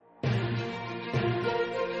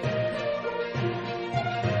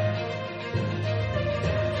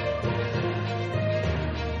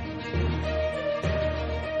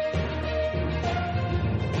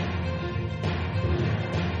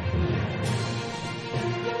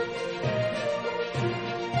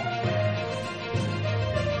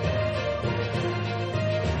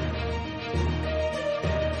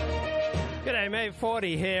May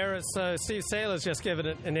 40 here. So Steve Saylor's just given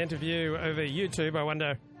an interview over YouTube. I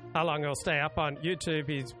wonder how long it'll stay up on YouTube.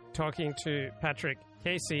 He's talking to Patrick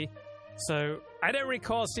Casey. So I don't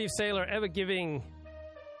recall Steve Saylor ever giving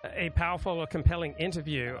a powerful or compelling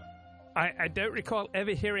interview. I don't recall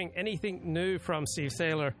ever hearing anything new from Steve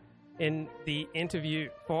Saylor in the interview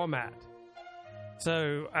format.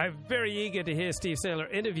 So I'm very eager to hear Steve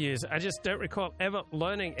Saylor interviews. I just don't recall ever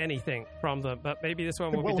learning anything from them, but maybe this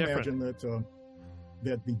one will be different. I imagine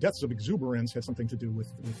that the deaths of exuberance had something to do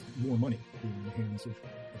with more money being in the hands of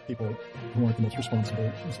people who aren't the most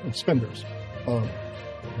responsible spenders.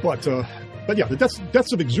 But yeah, the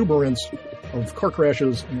deaths of exuberance, of car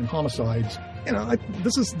crashes and homicides,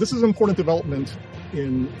 this is an important development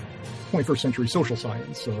in 21st century social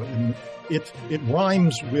science. And it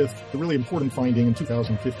rhymes with the really important finding in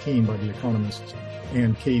 2015 by the economists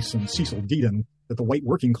Ann Case and Cecil Deaton that the white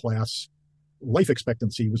working class life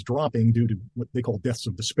expectancy was dropping due to what they call deaths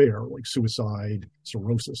of despair, like suicide,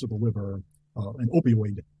 cirrhosis of the liver, and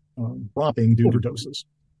opioid dropping due to overdoses.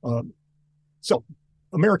 So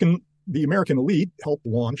the American elite helped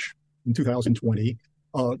launch in 2020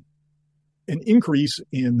 an increase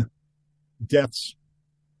in deaths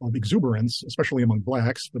of exuberance, especially among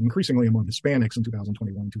blacks, but increasingly among Hispanics in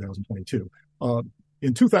 2021, 2022.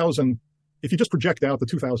 If you just project out the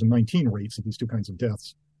 2019 rates of these two kinds of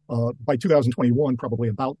deaths, by 2021, probably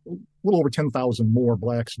about a little over 10,000 more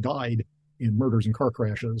blacks died in murders and car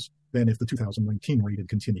crashes than if the 2019 rate had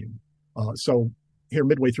continued. So here,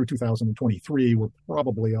 midway through 2023, we're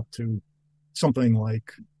probably up to something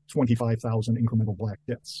like 25,000 incremental black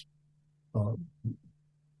deaths.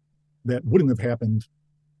 That wouldn't have happened.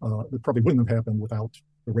 That probably wouldn't have happened without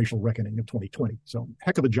the racial reckoning of 2020. So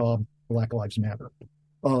heck of a job, Black Lives Matter.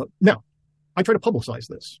 Now, I try to publicize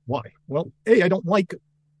this. Why? Well, I don't like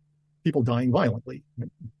people dying violently.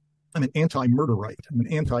 I'm an anti-murderite. I'm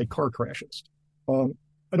an anti-car crashist.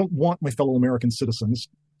 I don't want my fellow American citizens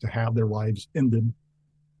to have their lives ended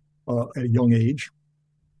at a young age.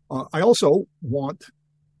 I also want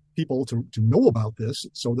people to know about this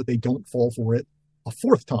so that they don't fall for it a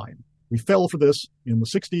fourth time. We fell for this in the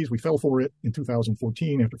 60s. We fell for it in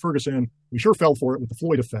 2014 after Ferguson. We sure fell for it with the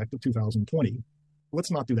Floyd effect of 2020. Let's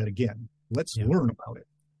not do that again. Let's learn about it.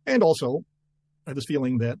 And also, I have this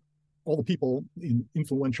feeling that all the people in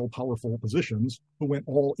influential, powerful positions who went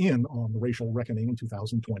all in on the racial reckoning in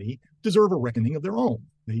 2020 deserve a reckoning of their own.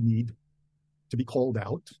 They need to be called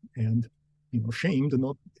out and, shamed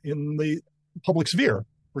in the public sphere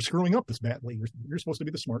for screwing up this badly. You're supposed to be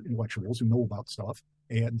the smart intellectuals who know about stuff,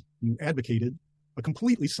 and you advocated a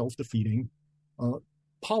completely self-defeating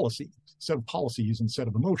set of policies and set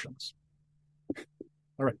of emotions.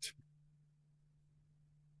 All right.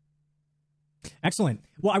 Excellent.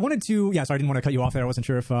 Well, I wanted to, sorry, I didn't want to cut you off there. I wasn't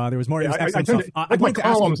sure if there was more. I tend to, like my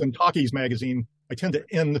columns in Talkies magazine, I tend to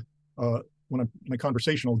end my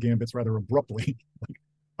conversational gambits rather abruptly.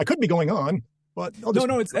 I could be going on, but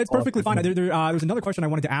no, it's perfectly fine. There's another question I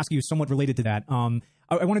wanted to ask you somewhat related to that.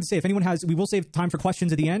 I wanted to say, if anyone has, we will save time for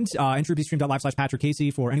questions at the end. entropystream.live/Patrick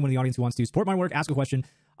Casey for anyone in the audience who wants to support my work, ask a question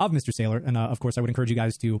of Mr. Saylor. And of course, I would encourage you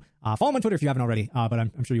guys to follow him on Twitter if you haven't already, but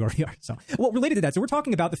I'm sure you already are. So, well, related to that, so we're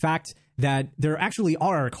talking about the fact that there actually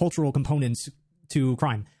are cultural components to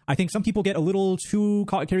crime. I think some people get a little too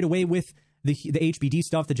carried away with the HBD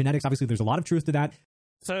stuff, the genetics. Obviously, there's a lot of truth to that.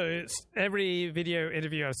 So every video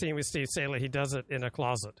interview I've seen with Steve Saylor, he does it in a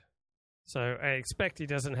closet. So I expect he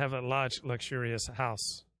doesn't have a large, luxurious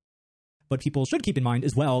house. But people should keep in mind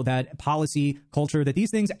as well that policy, culture, that these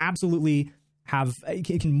things absolutely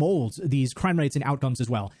can mold these crime rates and outcomes as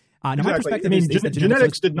well. Now, exactly. My perspective is that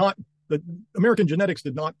the American genetics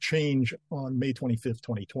did not change on May 25th,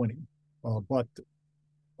 2020, but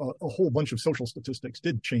a whole bunch of social statistics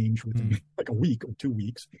did change within like a week or 2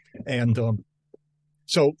 weeks. And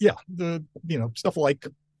so, stuff like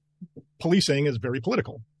policing is very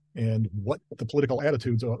political. And what the political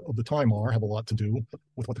attitudes of the time have a lot to do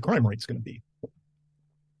with what the crime rate is going to be.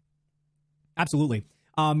 Absolutely.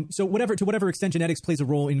 So to whatever extent genetics plays a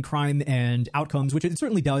role in crime and outcomes, which it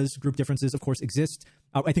certainly does, group differences, of course, exist.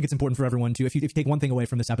 I think it's important for everyone to, if you take one thing away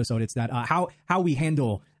from this episode, it's that how we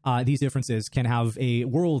handle these differences can have a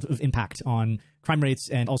world of impact on crime rates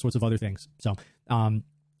and all sorts of other things. So,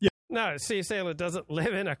 No, Steve Saylor doesn't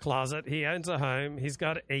live in a closet. He owns a home. He's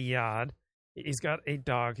got a yard. He's got a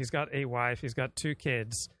dog. He's got a wife. He's got 2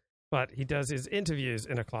 kids. But he does his interviews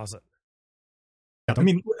in a closet. I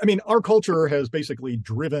mean, our culture has basically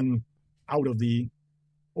driven out of the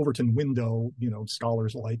Overton window,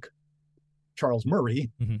 scholars like Charles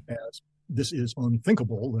Murray, as this is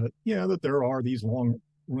unthinkable that there are these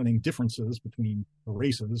long-running differences between the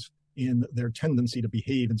races, in their tendency to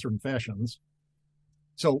behave in certain fashions.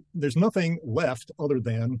 So there's nothing left other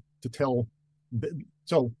than to tell.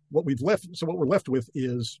 So what we're left with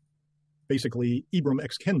is basically Ibram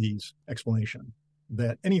X. Kendi's explanation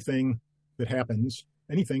that anything that happens,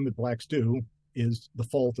 anything that blacks do, is the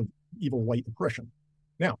fault of evil white oppression.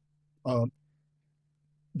 Now,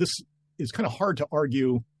 this is kind of hard to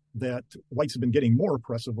argue that whites have been getting more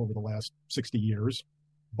oppressive over the last 60 years,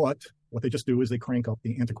 but what they just do is they crank up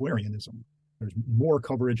the antiquarianism. There's more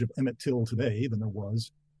coverage of Emmett Till today than there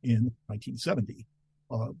was in 1970.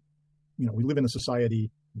 We live in a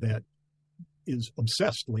society that is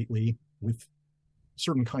obsessed lately with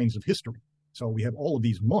certain kinds of history. So we have all of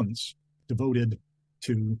these months devoted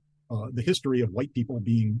to the history of white people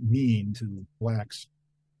being mean to blacks,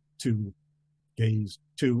 to gays,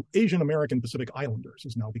 to Asian American Pacific Islanders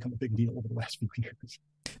has now become a big deal over the last few years.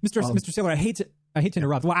 Mr. Saylor, I hate to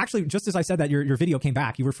interrupt. Well, actually, just as I said that, your video came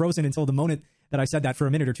back. You were frozen until the moment that I said that for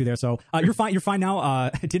a minute or two there. So you're fine. You're fine now.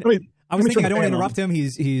 I was thinking I don't want to interrupt him.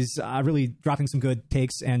 He's really dropping some good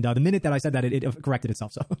takes. And the minute that I said that, it corrected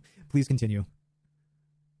itself. So please continue.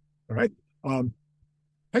 All right. Hang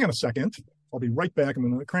on a second. I'll be right back. I'm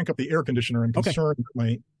going to crank up the air conditioner. I'm concerned.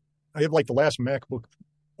 I have like the last MacBook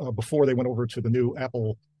before they went over to the new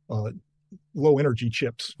Apple low energy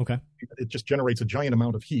chips. Okay. It just generates a giant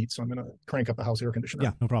amount of heat. So I'm going to crank up the house air conditioner.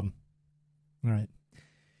 Yeah, no problem. All right.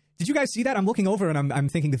 Did you guys see that? I'm looking over and I'm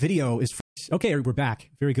thinking the video is okay. We're back.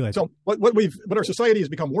 Very good. So what our society has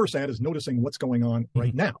become worse at is noticing what's going on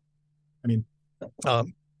right now. I mean,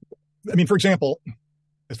 for example,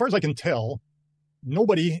 as far as I can tell,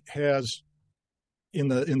 nobody has in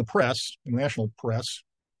the press, in the national press,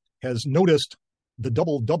 has noticed the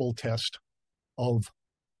double test of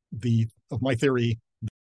my theory.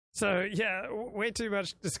 So yeah, way too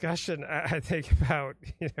much discussion, I think, about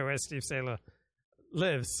where Steve Saylor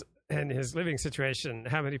lives and his living situation,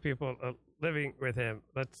 how many people are living with him.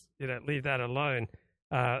 Let's leave that alone.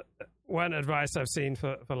 One advice I've seen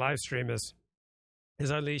for live streamers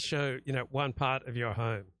is only show one part of your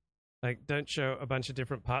home. Like, don't show a bunch of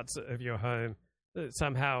different parts of your home.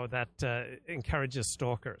 Somehow that encourages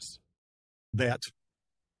stalkers. That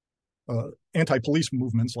anti-police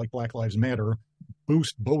movements like Black Lives Matter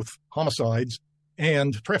boost both homicides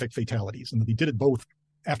and traffic fatalities, and they did it both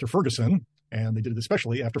after Ferguson, and they did it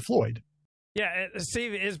especially after Floyd. Yeah,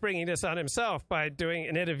 Steve is bringing this on himself by doing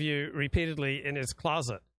an interview repeatedly in his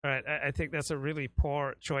closet. Right? I think that's a really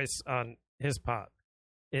poor choice on his part.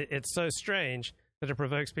 It's so strange that it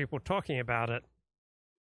provokes people talking about it.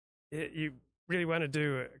 You really want to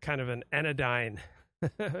do kind of an anodyne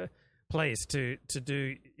place to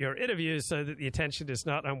do your interviews so that the attention is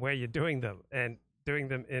not on where you're doing them, and doing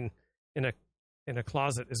them in a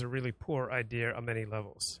closet is a really poor idea on many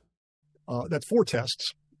levels. That's 4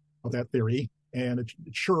 tests of that theory, and it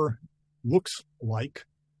sure looks like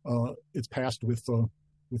it's passed with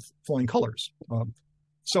flying colors.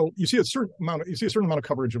 So you see a certain amount of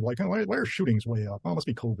coverage of like, why are shootings way up? Oh, it must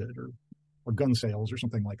be COVID or gun sales or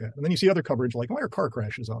something like that. And then you see other coverage like, why are car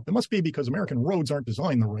crashes up? It must be because American roads aren't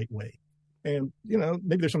designed the right way. And,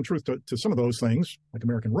 maybe there's some truth to some of those things, like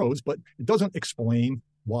American roads, but it doesn't explain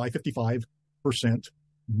why 55%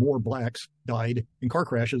 more blacks died in car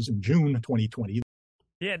crashes in June 2020.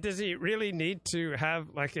 Yeah, does he really need to have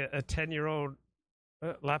like a 10-year-old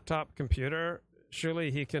laptop computer?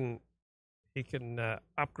 Surely he can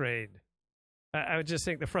upgrade. I would just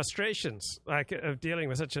think the frustrations of dealing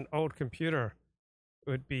with such an old computer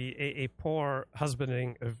would be a poor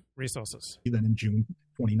husbanding of resources. Then in June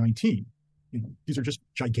 2019, these are just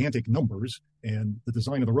gigantic numbers, and the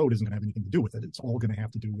design of the road isn't going to have anything to do with it. It's all going to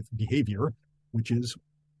have to do with behavior, which is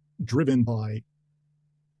driven by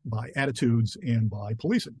attitudes and by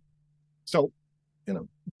policing. So,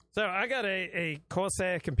 So I got a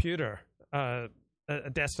Corsair computer, a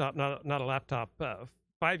desktop, not a laptop.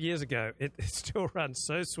 5 years ago, it still runs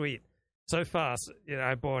so sweet, so fast.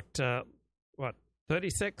 I bought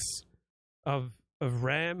 36 of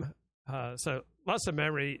RAM, so lots of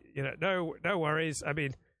memory. No worries. I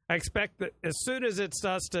mean, I expect that as soon as it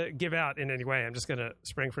starts to give out in any way, I'm just going to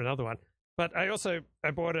spring for another one. But I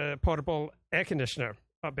bought a portable air conditioner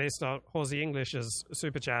based on Horsey English's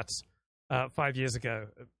Super Chats 5 years ago.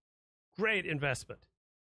 Great investment.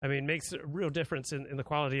 I mean, makes a real difference in the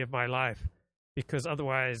quality of my life, because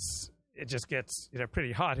otherwise it just gets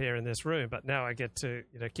pretty hot here in this room. But now I get to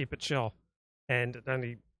keep it chill, and it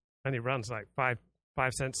only runs like 5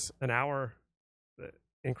 cents an hour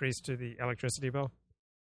increase to the electricity bill.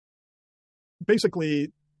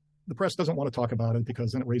 Basically, the press doesn't want to talk about it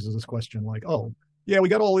because then it raises this question like, oh, yeah, we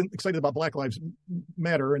got all excited about Black Lives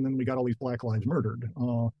Matter, and then we got all these Black lives murdered.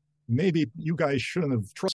 maybe you guys shouldn't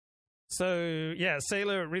have trusted. So, yeah,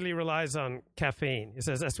 Saylor really relies on caffeine. He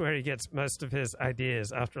says that's where he gets most of his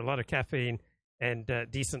ideas, after a lot of caffeine and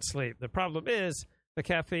decent sleep. The problem is the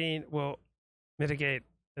caffeine will mitigate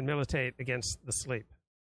and militate against the sleep.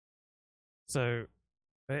 So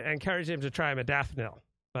I encourage him to try modafinil,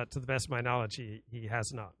 but to the best of my knowledge, he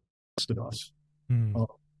has not. Us.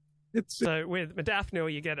 So with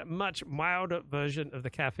modafinil, you get a much milder version of the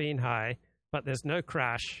caffeine high, but there's no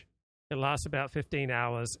crash. It lasts about 15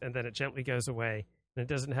 hours, and then it gently goes away, and it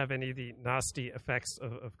doesn't have any of the nasty effects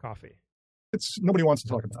of coffee. Nobody wants to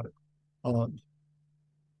talk about it.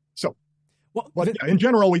 But in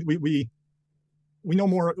general, we know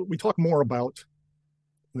more. We talk more about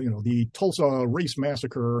the Tulsa race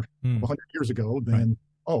massacre 100 years ago than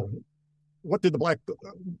what did the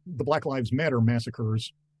Black Lives Matter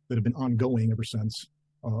massacres that have been ongoing ever since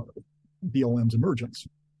BLM's emergence.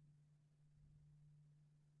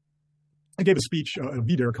 I gave a speech at a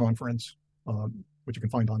VDARE conference, which you can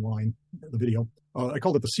find online, the video. I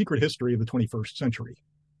called it The Secret History of the 21st Century.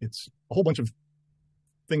 It's a whole bunch of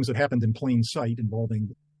things that happened in plain sight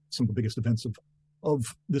involving some of the biggest events of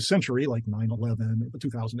this century, like 9/11, the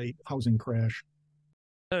 2008 housing crash.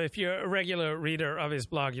 So if you're a regular reader of his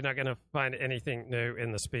blog, you're not going to find anything new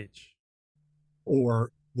in the speech.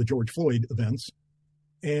 Or the George Floyd events.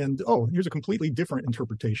 And, here's a completely different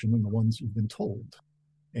interpretation than the ones you've been told.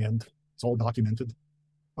 And it's all documented,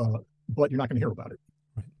 but you're not going to hear about it.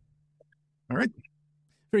 Right. All right.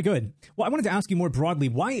 Very good. Well, I wanted to ask you more broadly,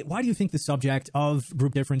 why do you think the subject of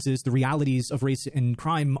group differences, the realities of race and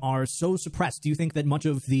crime are so suppressed? Do you think that much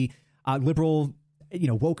of the liberal,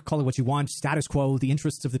 woke, call it what you want, status quo, the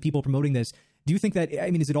interests of the people promoting this, do you think that,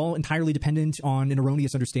 is it all entirely dependent on an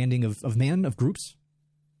erroneous understanding of man, of groups?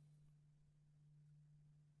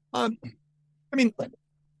 The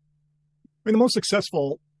most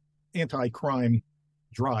successful anti-crime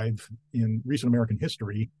drive in recent American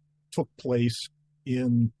history took place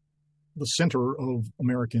in the center of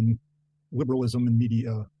American liberalism and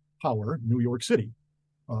media power, New York City.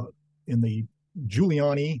 In the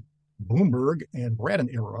Giuliani, Bloomberg, and Braden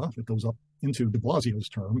era, that goes up into de Blasio's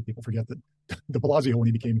term. People forget that de Blasio, when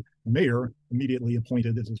he became mayor, immediately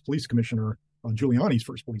appointed as his police commissioner, Giuliani's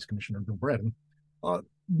first police commissioner, Bill Braden.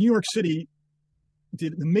 New York City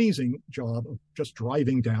did an amazing job of just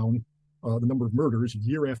driving down the number of murders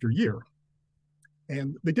year after year.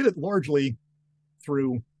 And they did it largely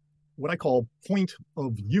through what I call point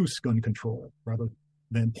of use gun control rather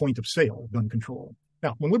than point of sale gun control.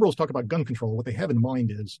 Now, when liberals talk about gun control, what they have in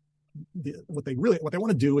mind is what they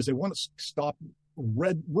want to do is they want to stop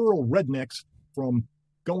rural rednecks from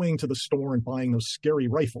going to the store and buying those scary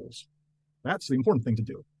rifles. That's the important thing to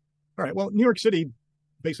do. All right. Well, New York City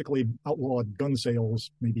basically outlawed gun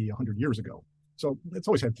sales maybe 100 years ago. So it's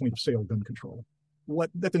always had point of sale gun control.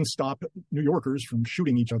 That didn't stop New Yorkers from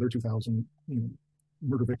shooting each other, 2,000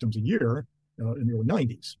 murder victims a year in the early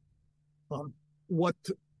 90s. What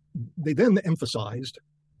they then emphasized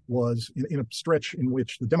was in a stretch in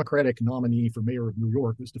which the Democratic nominee for mayor of New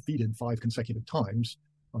York was defeated 5 consecutive times,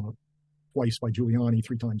 twice by Giuliani,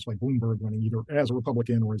 3 times by Bloomberg, running either as a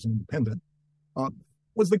Republican or as an independent,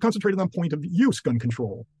 was they concentrated on point of use gun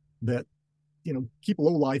control that, keep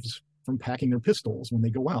lowlifes from packing their pistols when they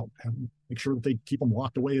go out, and make sure that they keep them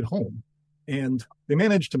locked away at home. And they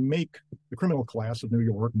managed to make the criminal class of New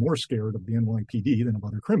York more scared of the NYPD than of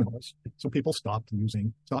other criminals. So people stopped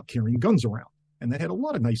carrying guns around. And that had a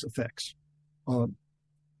lot of nice effects. But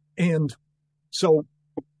then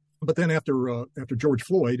after George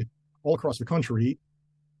Floyd, all across the country,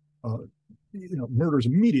 murders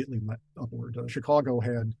immediately went upward. Chicago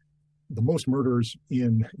had the most murders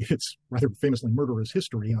in its rather famously murderous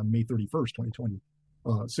history on May 31st, 2020,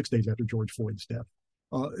 6 days after George Floyd's death.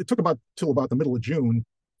 It took till about the middle of June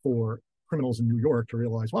for criminals in New York to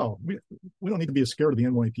realize, wow, we don't need to be as scared of the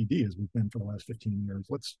NYPD as we've been for the last 15 years.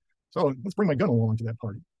 Let's bring my gun along to that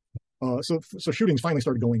party. So shootings finally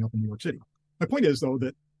started going up in New York City. My point is, though,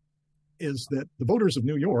 that the voters of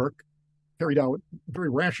New York carried out very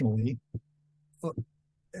rationally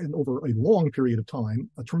and over a long period of time,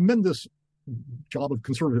 a tremendous job of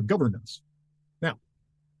conservative governance. Now,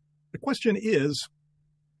 the question is,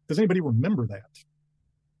 does anybody remember that?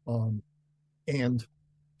 And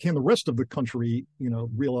can the rest of the country,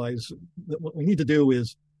 realize that what we need to do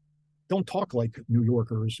is don't talk like New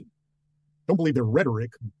Yorkers, don't believe their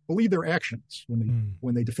rhetoric, believe their actions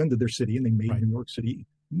when they defended their city and they made New York City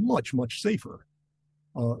much, much safer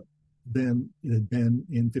than it had been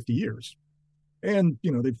in 50 years. And,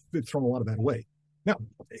 they've thrown a lot of that away. Now,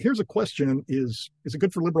 here's a question, is it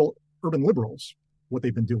good for urban liberals, what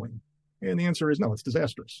they've been doing? And the answer is no, it's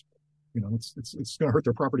disastrous. It's going to hurt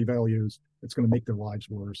their property values. It's going to make their lives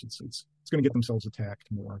worse. It's going to get themselves attacked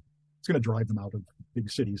more. It's going to drive them out of big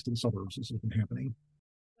cities to the suburbs, as has been happening.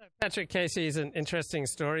 Patrick Casey is an interesting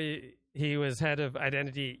story. He was head of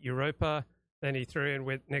Identity Europa. Then he threw in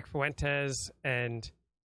with Nick Fuentes and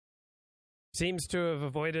seems to have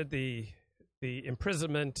avoided the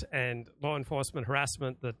imprisonment and law enforcement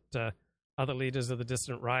harassment that other leaders of the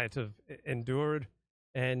dissident right have endured.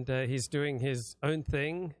 And he's doing his own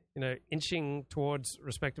thing, inching towards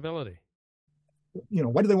respectability.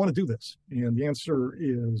 Why do they want to do this? And the answer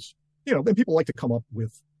is, and people like to come up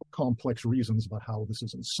with complex reasons about how this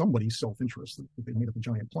is in somebody's self-interest, that they made up a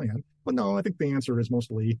giant plan. But no, I think the answer is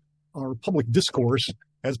mostly our public discourse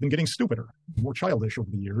has been getting stupider, more childish over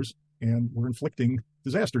the years, and we're inflicting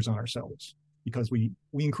disasters on ourselves because we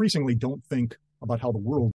increasingly don't think about how the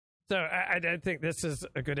world. So I don't think this is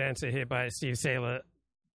a good answer here by Steve Saylor.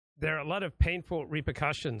 There are a lot of painful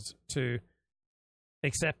repercussions to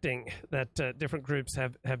accepting that different groups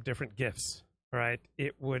have different gifts, right?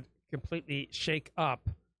 It would completely shake up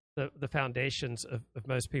the foundations of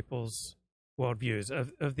most people's worldviews,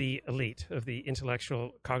 of the elite, of the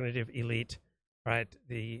intellectual, cognitive elite, right?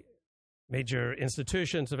 The major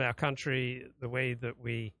institutions of our country, the way that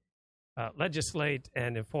we legislate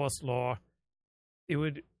and enforce law. It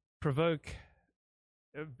would provoke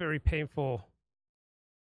a very painful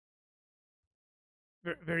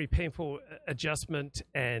adjustment,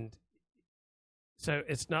 and so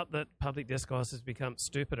it's not that public discourse has become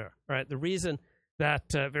stupider, right? The reason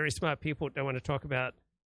that very smart people don't want to talk about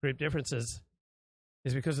group differences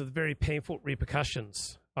is because of the very painful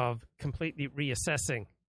repercussions of completely reassessing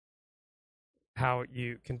how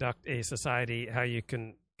you conduct a society, how you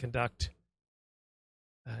can conduct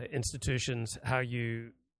institutions, how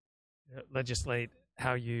you legislate,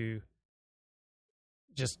 how you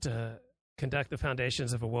just conduct the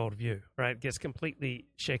foundations of a worldview, right? It gets completely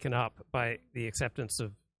shaken up by the acceptance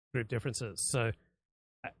of group differences. So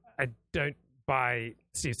I don't buy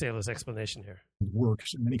Steve Saylor's explanation here.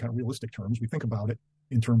 Works in many kind of realistic terms. We think about it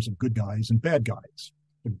in terms of good guys and bad guys.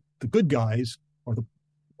 The good guys are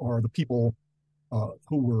the people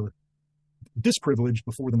who were disprivileged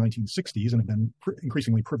before the 1960s and have been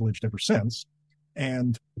increasingly privileged ever since,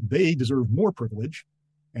 and they deserve more privilege.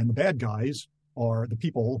 And the bad guys are the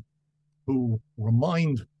people who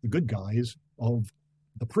remind the good guys of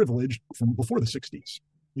the privilege from before the 60s,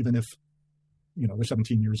 even if they're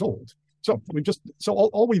 17 years old. So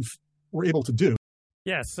all we're able to do.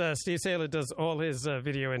 Yes, Steve Saylor does all his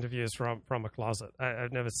video interviews from a closet.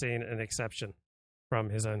 I've never seen an exception from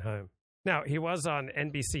his own home. Now, he was on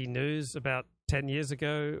NBC News about 10 years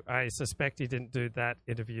ago. I suspect he didn't do that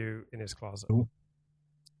interview in his closet.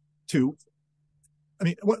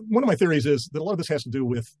 One of my theories is that a lot of this has to do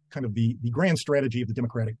with kind of the grand strategy of the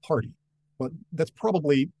Democratic Party, but that's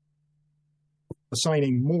probably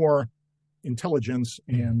assigning more intelligence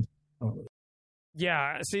and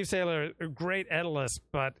yeah, Steve Saylor, a great analyst,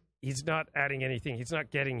 but he's not adding anything. He's not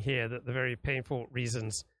getting here the very painful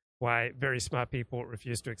reasons why very smart people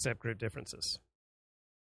refuse to accept group differences.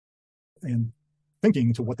 And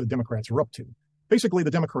thinking to what the Democrats are up to. Basically,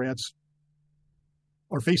 the Democrats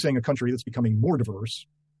are facing a country that's becoming more diverse,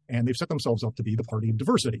 and they've set themselves up to be the party of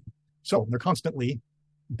diversity. So they're constantly,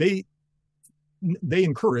 they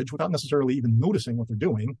encourage, without necessarily even noticing what they're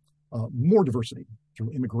doing, more diversity through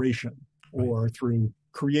immigration or through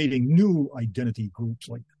creating new identity groups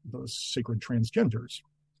like the sacred transgenders.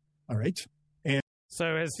 All right.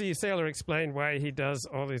 So has Steve Saylor explained why he does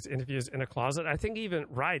all these interviews in a closet? I think he even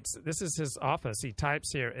writes, this is his office. He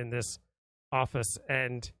types here in this office,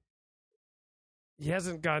 and he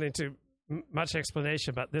hasn't gone into much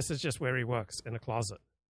explanation, but this is just where he works, in a closet.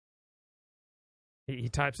 He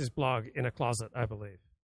types his blog in a closet, I believe.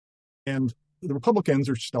 And the Republicans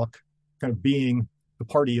are stuck kind of being the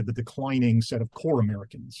party of the declining set of core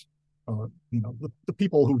Americans, the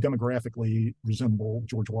people who demographically resemble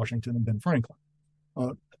George Washington and Ben Franklin.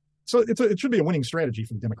 So it should be a winning strategy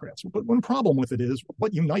for the Democrats. But one problem with it is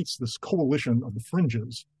what unites this coalition of the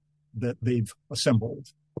fringes that they've assembled.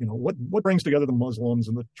 What brings together the Muslims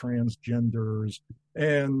and the transgenders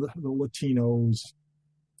and the Latinos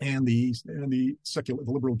and the secular,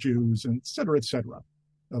 the liberal Jews, and et cetera,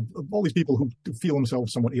 of all these people who feel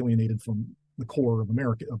themselves somewhat alienated from the core of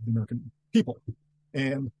America, of the American people.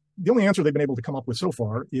 And the only answer they've been able to come up with so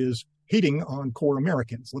far is hating on core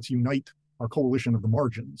Americans. Let's unite our coalition of the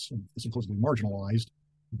margins, supposedly marginalized,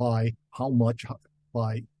 by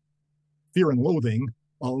fear and loathing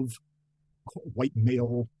of white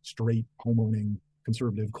male, straight, homeowning,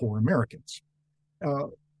 conservative core Americans.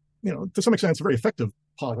 To some extent, it's a very effective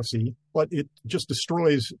policy but it just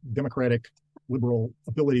destroys democratic liberal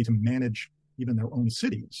ability to manage even their own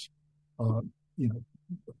cities. For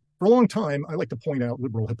a long time, I like to point out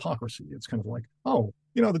liberal hypocrisy. It's kind of like,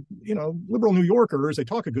 liberal New Yorkers, they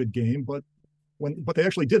talk a good game, but they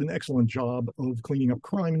actually did an excellent job of cleaning up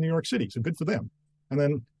crime in New York City. So good for them. And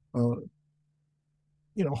then,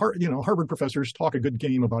 Harvard professors talk a good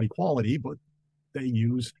game about equality, but they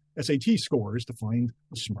use SAT scores to find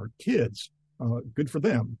smart kids. Good for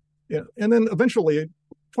them. Yeah. And then eventually,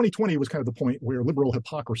 2020 was kind of the point where liberal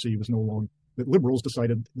hypocrisy was no longer. That liberals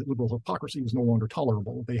decided that liberal hypocrisy was no longer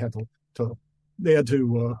tolerable. They had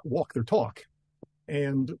to walk their talk,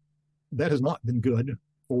 and that has not been good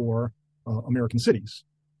for American cities.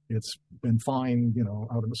 It's been fine,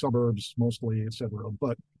 out in the suburbs mostly, et cetera.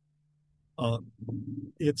 But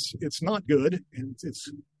it's not good, and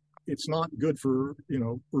it's not good for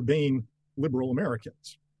urbane liberal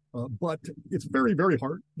Americans. But it's very, very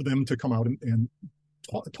hard for them to come out and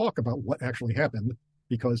talk about what actually happened,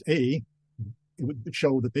 because A, it would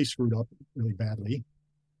show that they screwed up really badly,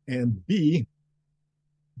 and B,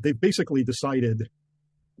 they've basically decided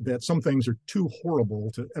that some things are too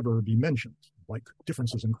horrible to ever be mentioned, like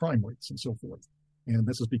differences in crime rates and so forth. And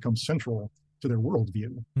this has become central to their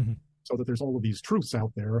worldview, so that there's all of these truths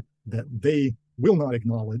out there that they will not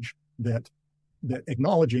acknowledge, that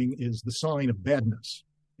acknowledging is the sign of badness,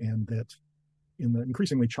 and that in the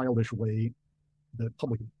increasingly childish way that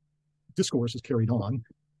public discourse is carried on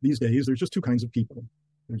these days, there's just two kinds of people.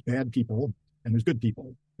 There's bad people and there's good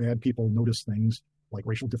people. Bad people notice things like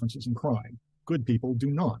racial differences in crime. Good people do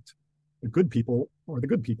not. The good people are the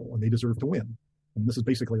good people, and they deserve to win. And this is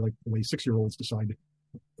basically like the way 6-year-olds decide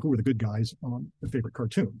who are the good guys on their favorite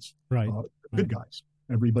cartoons. Right. Good guys.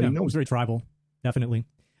 Everybody knows. It's very tribal, definitely.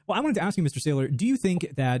 Well, I wanted to ask you, Mr. Saylor, do you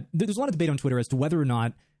think that there's a lot of debate on Twitter as to whether or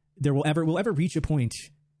not there will ever reach a point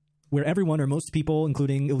where everyone or most people,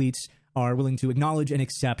 including elites, are willing to acknowledge and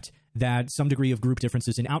accept that some degree of group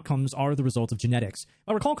differences in outcomes are the result of genetics? If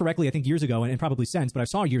I recall correctly, I think years ago, and probably since, but I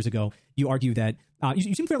saw years ago, you argue that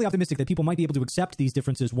you seem fairly optimistic that people might be able to accept these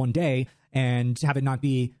differences one day and have it not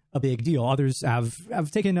be a big deal. Others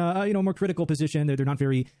have taken a more critical position. They're not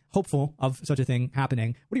very hopeful of such a thing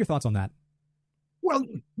happening. What are your thoughts on that? Well,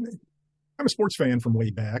 I'm a sports fan from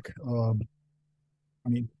way back.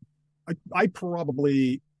 I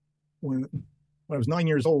probably, when I was 9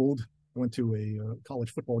 years old, I went to a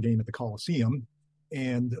college football game at the Coliseum,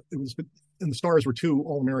 and the stars were two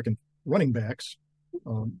All-American running backs.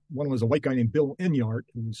 One was a white guy named Bill Enyart,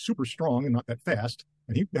 who was super strong and not that fast,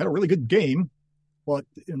 and he had a really good game. But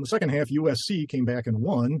in the second half, USC came back and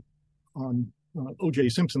won on O.J.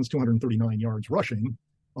 Simpson's 239 yards rushing,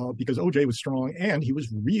 because O.J. was strong and he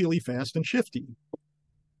was really fast and shifty.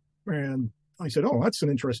 And I said, oh, that's an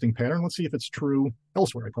interesting pattern. Let's see if it's true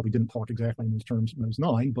elsewhere. I probably didn't talk exactly in those terms when I was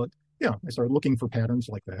 9, but yeah, I started looking for patterns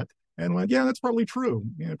like that and went, yeah, that's probably true.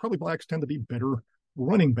 Yeah, probably blacks tend to be better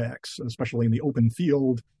running backs, especially in the open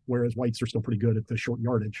field, whereas whites are still pretty good at the short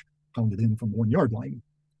yardage, pounded in from the 1 yard line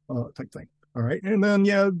type thing. All right. And then,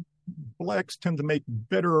 yeah, blacks tend to make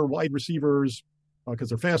better wide receivers because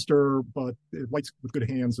they're faster, but whites with good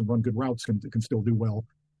hands and run good routes can still do well.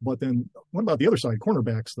 But then what about the other side,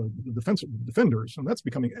 cornerbacks, the defenders? And that's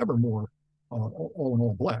becoming ever more all in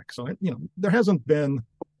all black. So, there hasn't been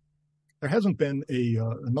a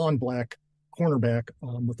non-black cornerback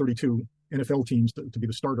on the 32 NFL teams to be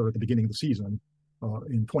the starter at the beginning of the season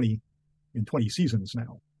in 20 seasons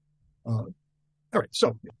now. All right.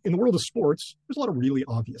 So in the world of sports, there's a lot of really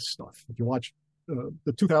obvious stuff. If you watch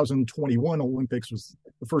the 2021 Olympics was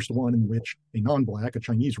the first one in which a non-black, a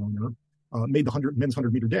Chinese runner, made the men's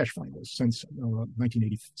 100-meter dash finals since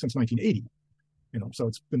 1980. So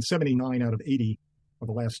it's been 79 out of 80 of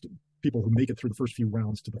the last people who make it through the first few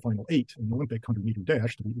rounds to the final 8 in the Olympic 100-meter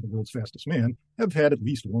dash to be the world's fastest man have had at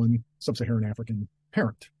least one sub-Saharan African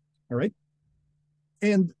parent. All right.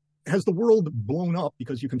 And has the world blown up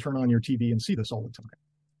because you can turn on your TV and see this all the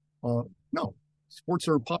time? No. Sports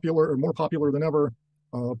are popular, or more popular than ever.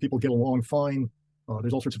 People get along fine.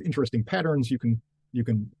 There's all sorts of interesting patterns you can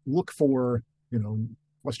look for,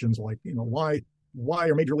 questions like, why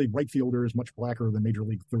are major league right fielders much blacker than major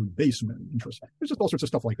league third basemen? Interesting. There's just all sorts of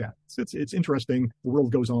stuff like that. It's interesting. The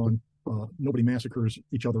world goes on. Nobody massacres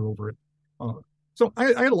each other over it. So I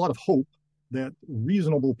had a lot of hope that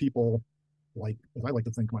reasonable people, like as I like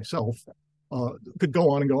to think myself, could go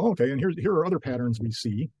on and go, okay, and here are other patterns we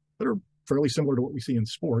see that are fairly similar to what we see in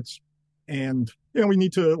sports. And, we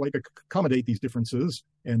need to accommodate these differences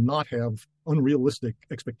and not have unrealistic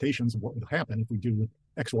expectations of what would happen if we do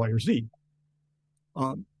X, Y, or Z.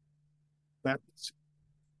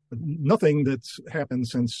 nothing that's happened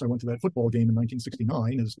since I went to that football game in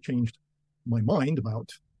 1969 has changed my mind about,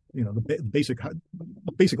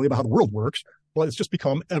 basically about how the world works. But it's just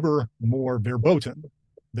become ever more verboten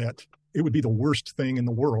that it would be the worst thing in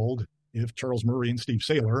the world if Charles Murray and Steve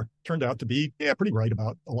Saylor turned out to be, pretty right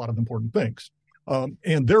about a lot of important things.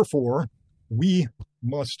 And therefore, we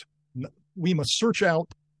must search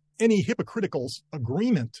out any hypocritical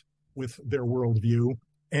agreement with their worldview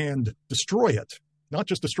and destroy it. Not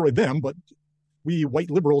just destroy them, but we white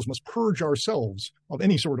liberals must purge ourselves of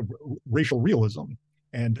any sort of racial realism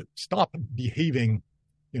and stop behaving,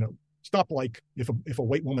 stop like if a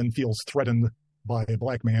white woman feels threatened by a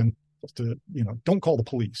black man, to, don't call the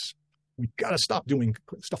police. We've got to stop doing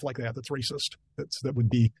stuff like that. That's racist. That would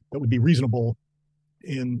be reasonable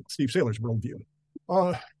in Steve Saylor's worldview.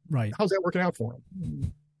 Right. How's that working out for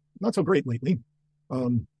him? Not so great lately.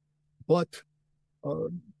 But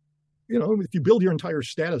if you build your entire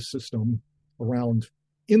status system around,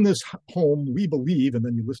 in this home we believe, and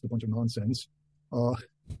then you list a bunch of nonsense,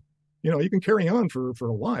 you can carry on for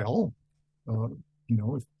a while.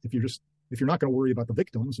 If you're not going to worry about the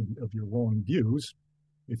victims of your wrong views,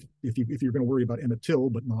 if you're going to worry about Emmett Till,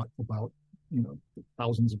 but not about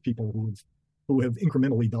thousands of people who have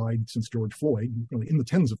incrementally died since George Floyd, in the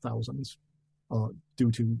tens of thousands,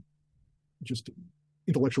 due to just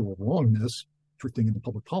intellectual wrongness drifting into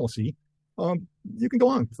public policy, you can go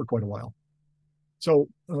on for quite a while. So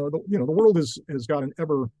the world has gotten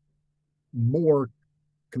ever more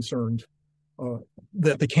concerned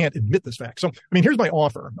that they can't admit this fact. So here's my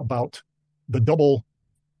offer about the double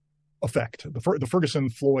effect, the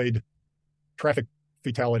Ferguson-Floyd traffic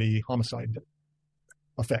fatality homicide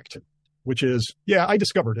effect, which is, I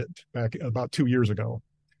discovered it back about 2 years ago,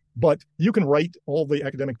 but you can write all the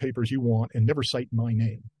academic papers you want and never cite my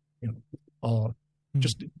name.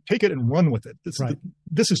 Just take it and run with it.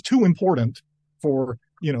 This is too important for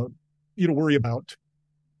you to worry about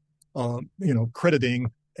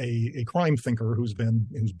crediting a crime thinker who's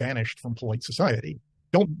banished from polite society.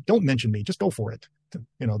 Don't mention me. Just go for it.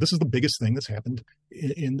 This is the biggest thing that's happened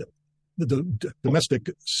in the domestic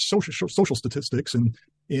social statistics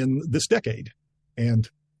in this decade. And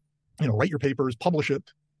write your papers, publish it,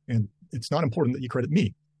 and it's not important that you credit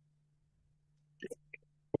me.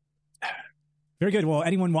 Very good. Well,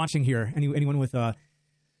 anyone watching here, anyone with a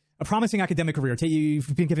promising academic career,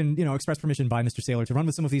 you've been given express permission by Mr. Saylor to run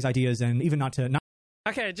with some of these ideas, and even not.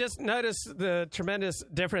 Okay, just notice the tremendous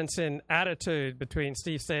difference in attitude between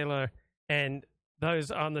Steve Saylor and those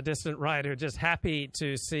on the distant right who are just happy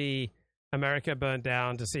to see America burn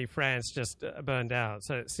down, to see France just burn down.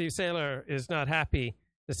 So Steve Saylor is not happy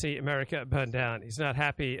to see America burn down. He's not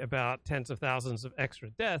happy about tens of thousands of extra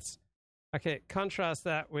deaths. Okay, contrast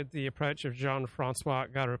that with the approach of Jean-Francois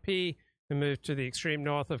Gariepy, who moved to the extreme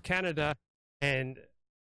north of Canada, and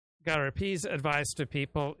Gariepy's advice to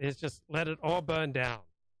people is just let it all burn down.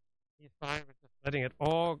 He's fine with just letting it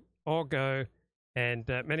all go, and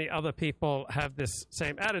many other people have this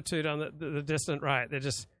same attitude on the distant right. They're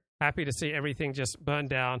just happy to see everything just burn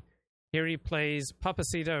down. Here he plays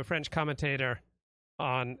Papacito, French commentator,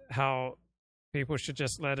 on how people should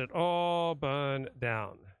just let it all burn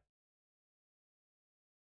down.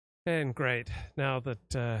 And great, now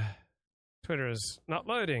that Twitter is not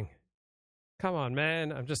loading. Come on,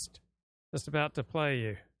 man, I'm just about to play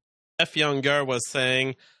you. F. Younger was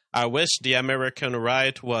saying, I wish the American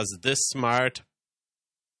right was this smart.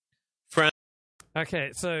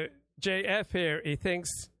 Okay, so JF here, he thinks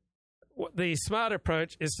the smart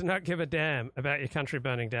approach is to not give a damn about your country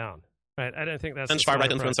burning down. Right? I don't think that's French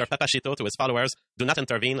far-right influencer Papacito to his followers, do not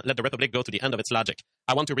intervene, let the Republic go to the end of its logic.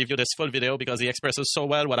 I want to review this full video because he expresses so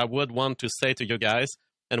well what I would want to say to you guys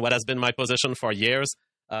and what has been my position for years.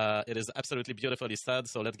 It is absolutely beautifully said,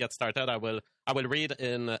 so let's get started. I will read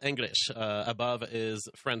in English above his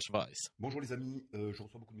French voice. Bonjour les amis, je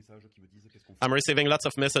reçois beaucoup de messages qui me disent qu'est-ce qu'on fait. I'm receiving lots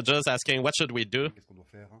of messages asking what should we do? Qu'est-ce qu'on doit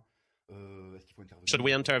faire? Est-ce qu'il faut intervenir? Should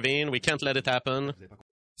we intervene? We can't let it happen.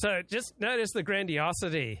 So just notice the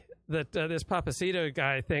grandiosity that this Papacito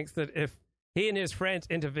guy thinks that if he and his friends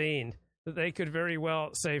intervened, that they could very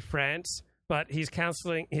well save France, but he's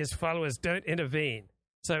counseling his followers don't intervene.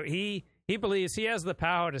 So he believes he has the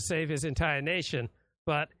power to save his entire nation,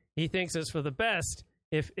 but he thinks it's for the best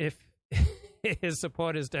if his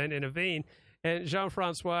supporters don't intervene. And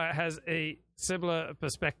Jean-Francois has a similar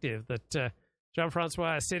perspective that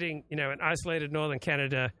Jean-Francois is sitting, in isolated northern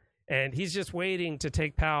Canada, and he's just waiting to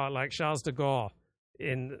take power like Charles de Gaulle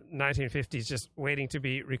in the 1950s, just waiting to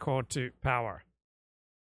be recalled to power.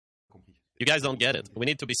 You guys don't get it. We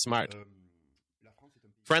need to be smart.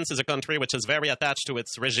 France is a country which is very attached to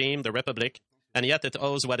its regime, the Republic. and yet it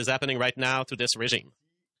owes what is happening right now to this regime.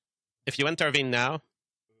 If you intervene now,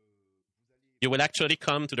 you will actually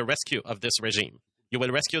come to the rescue of this regime. You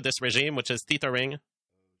will rescue this regime, which is teetering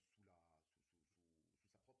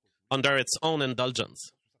under its own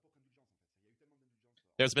indulgence.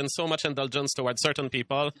 There's been so much indulgence towards certain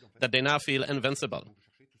people that they now feel invincible.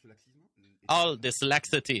 All this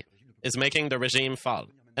laxity is making the regime fall.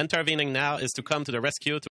 Intervening now is to come to the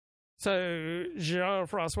rescue. So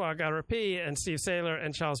Jean-Francois Gariepy and Steve Saylor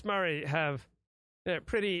and Charles Murray have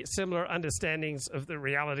pretty similar understandings of the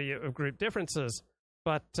reality of group differences.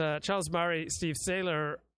 But Charles Murray, Steve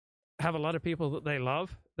Saylor have a lot of people that they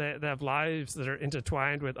love. They have lives that are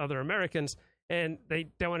intertwined with other Americans, and they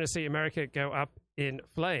don't want to see America go up in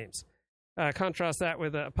flames. Contrast that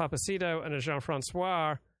with a Papacito and a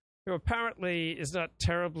Jean-Francois, who apparently is not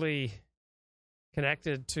terribly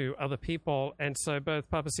connected to other people. And so both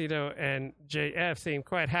Papacito and JF seem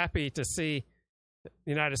quite happy to see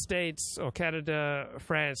the United States or Canada,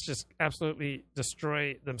 France just absolutely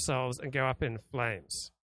destroy themselves and go up in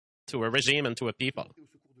flames. To a regime and to a people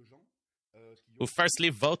who firstly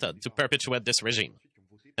voted to perpetuate this regime,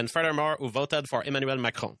 and furthermore who voted for Emmanuel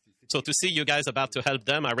Macron. So to see you guys about to help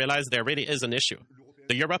them, I realize there really is an issue.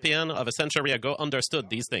 The European of a century ago understood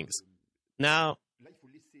these things. Now,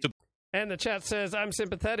 and the chat says, I'm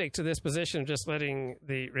sympathetic to this position of just letting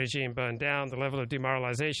the regime burn down. The level of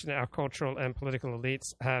demoralization our cultural and political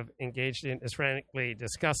elites have engaged in is frankly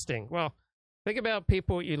disgusting. Well, think about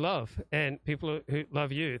people you love and people who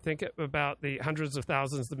love you. Think about the hundreds of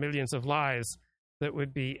thousands, the millions of lives that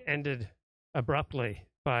would be ended abruptly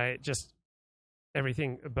by just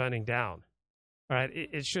everything burning down. All right,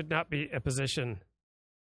 it should not be a position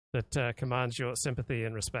that commands your sympathy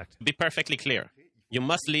and respect. Be perfectly clear. You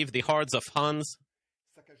must leave the hordes of Huns,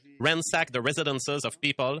 ransack the residences of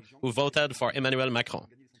people who voted for Emmanuel Macron.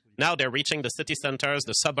 Now they're reaching the city centers,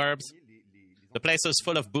 the suburbs, the places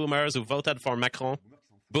full of boomers who voted for Macron,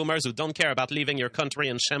 boomers who don't care about leaving your country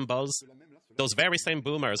in shambles. Those very same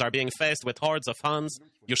boomers are being faced with hordes of Huns.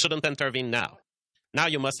 You shouldn't intervene now. Now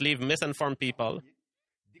you must leave misinformed people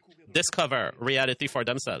discover reality for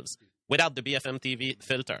themselves without the BFM TV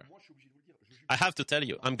filter. I have to tell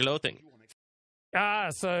you, I'm gloating.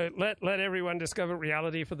 So let everyone discover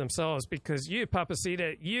reality for themselves, because you,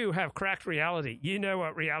 Papacita, you have cracked reality. You know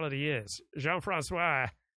what reality is. Jean-Francois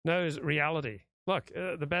knows reality. Look,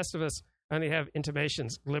 the best of us only have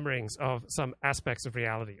intimations, glimmerings of some aspects of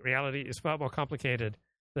reality. Reality is far more complicated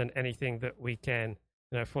than anything that we can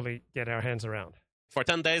fully get our hands around. For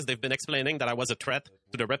 10 days, they've been explaining that I was a threat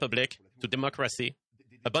to the Republic, to democracy.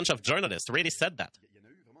 A bunch of journalists really said that.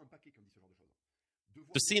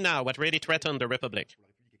 To see now what really threatened the Republic,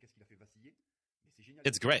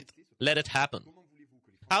 it's great. Let it happen.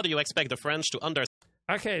 How do you expect the French to understand?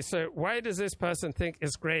 Okay, so why does this person think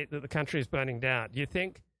it's great that the country is burning down? Do you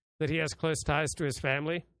think that he has close ties to his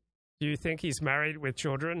family? Do you think he's married with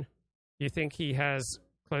children? Do you think he has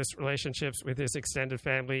close relationships with his extended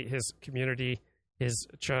family, his community, his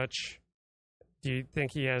church? Do you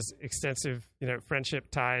think he has extensive,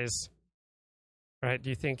 friendship ties? Right?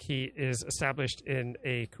 Do you think he is established in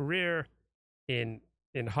a career, in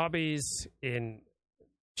hobbies, in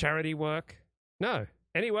charity work? No.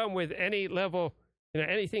 Anyone with any level,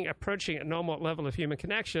 anything approaching a normal level of human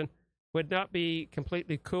connection would not be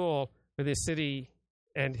completely cool with his city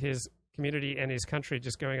and his community and his country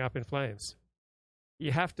just going up in flames.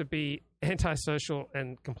 You have to be antisocial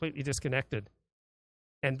and completely disconnected,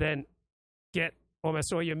 and then get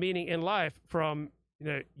almost all your meaning in life from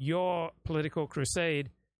your political crusade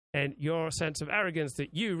and your sense of arrogance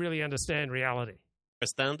that you really understand reality. If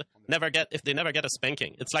they never get a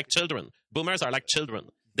spanking. It's like children. Boomers are like children.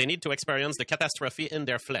 They need to experience the catastrophe in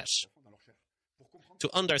their flesh to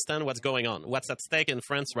understand what's going on, what's at stake in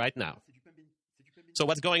France right now. So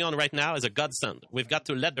what's going on right now is a godsend. We've got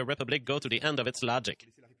to let the Republic go to the end of its logic.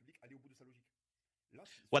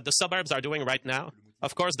 What the suburbs are doing right now,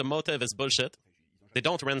 of course, the motive is bullshit. They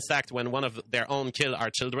don't ransack when one of their own kill our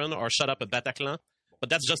children or shut up a Bataclan, but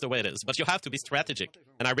that's just the way it is. But you have to be strategic,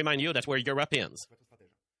 and I remind you that we're Europeans.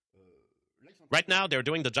 Right now, they're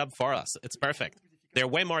doing the job for us. It's perfect. They're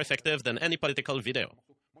way more effective than any political video.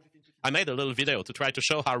 I made a little video to try to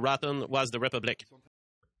show how rotten was the Republic.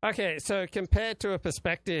 Okay, so compared to a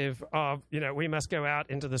perspective of, we must go out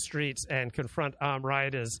into the streets and confront armed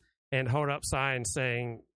rioters and hold up signs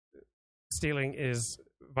saying stealing is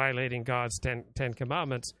violating God's 10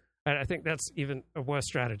 Commandments, and I think that's even a worse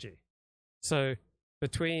strategy. So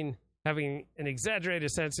between having an exaggerated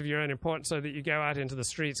sense of your own importance so that you go out into the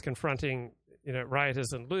streets confronting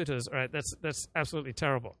rioters and looters, all right, that's absolutely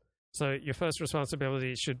terrible. So your first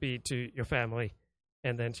responsibility should be to your family,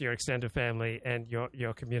 and then to your extended family and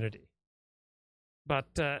your community. But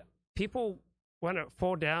people want to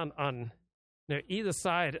fall down on either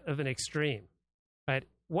side of an extreme. Right?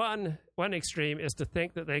 One extreme is to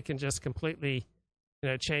think that they can just completely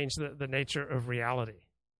change the nature of reality,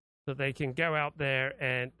 that they can go out there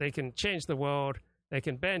and they can change the world. They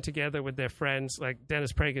can band together with their friends, like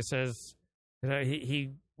Dennis Prager says.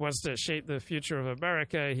 He wants to shape the future of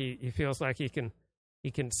America. He feels like he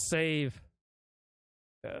can save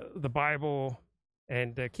the Bible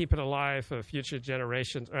and keep it alive for future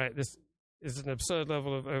generations. All right, this is an absurd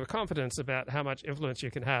level of overconfidence about how much influence you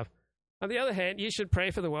can have. On the other hand, you should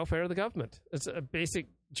pray for the welfare of the government. It's a basic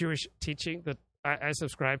Jewish teaching that I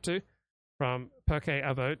subscribe to, from Pirkei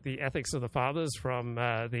Avot, the Ethics of the Fathers, from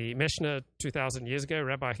the Mishnah 2,000 years ago.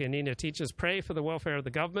 Rabbi Hanina teaches, pray for the welfare of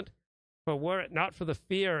the government, for were it not for the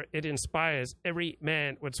fear it inspires, every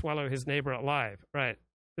man would swallow his neighbor alive. Right.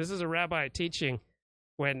 This is a rabbi teaching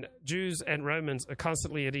when Jews and Romans are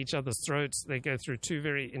constantly at each other's throats. They go through two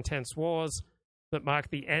very intense wars that mark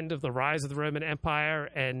the end of the rise of the Roman Empire,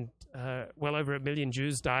 and well over 1 million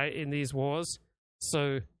Jews die in these wars.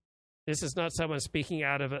 So this is not someone speaking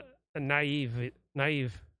out of a naive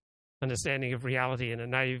understanding of reality and a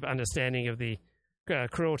naive understanding of the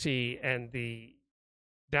cruelty and the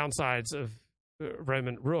downsides of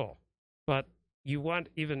Roman rule. But you want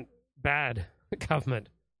even bad government.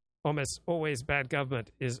 Almost always bad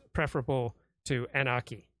government is preferable to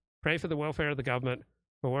anarchy. Pray for the welfare of the government,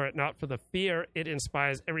 for were it not for the fear it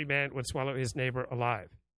inspires, every man would swallow his neighbor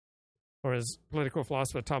alive. Or as political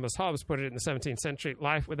philosopher Thomas Hobbes put it in the 17th century,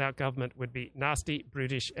 life without government would be nasty,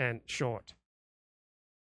 brutish, and short.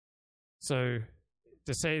 So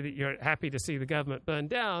to say that you're happy to see the government burn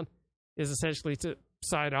down is essentially to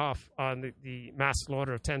side off on the mass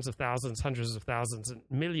slaughter of tens of thousands, hundreds of thousands, and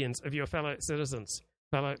millions of your fellow citizens,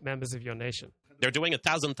 fellow members of your nation. They're doing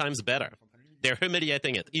 1,000 times better. They're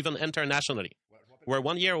humiliating it, even internationally. We're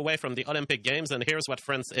 1 year away from the Olympic Games, and here's what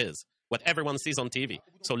France is, what everyone sees on TV.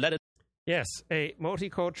 So let it... Yes, a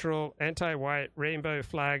multicultural, anti-white, rainbow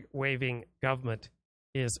flag waving government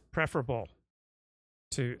is preferable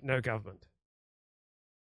to no government.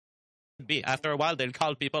 be. After a while, they'll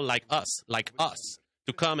call people like us,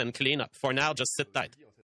 to come and clean up. For now, just sit tight.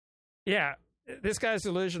 Yeah, this guy's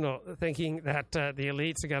delusional, thinking that the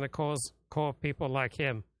elites are going to call people like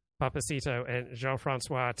him, Papacito and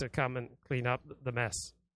Jean-Francois, to come and clean up the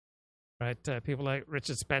mess. Right? People like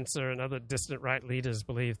Richard Spencer and other dissident right leaders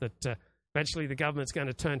believe that eventually the government's going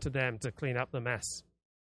to turn to them to clean up the mess.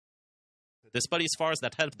 This police force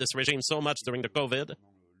that helped this regime so much during the COVID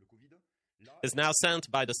is now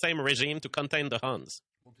sent by the same regime to contain the Huns,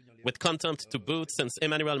 with contempt to boot, since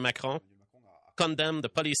Emmanuel Macron condemned the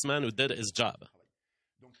policeman who did his job.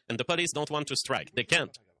 And the police don't want to strike. They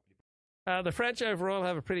can't. The French overall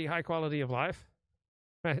have a pretty high quality of life.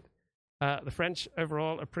 Right? The French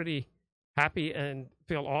overall are pretty happy and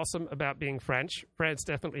feel awesome about being French. France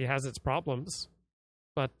definitely has its problems,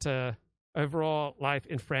 but overall life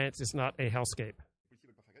in France is not a hellscape.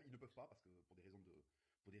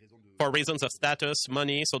 For reasons of status,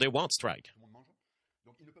 money, so they won't strike.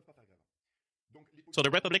 So the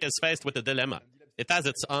Republic is faced with a dilemma. It has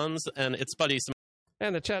its Huns and its policemen.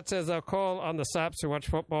 And the chat says, I'll call on the saps to watch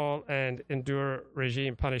football and endure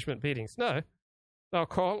regime punishment beatings. No, they'll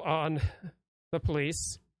call on the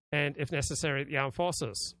police and, if necessary, the armed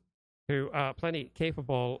forces, who are plenty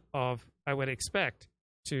capable of, I would expect,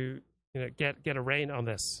 to get a rein on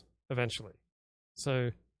this eventually. So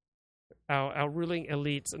our ruling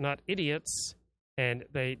elites are not idiots, and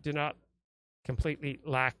they do not completely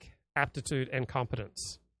lack aptitude and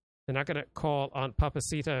competence. They're not going to call on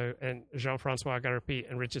Papacito and Jean-Francois Gariepy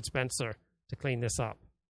and Richard Spencer to clean this up.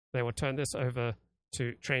 They will turn this over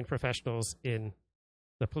to trained professionals in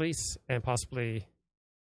the police and possibly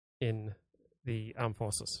in the armed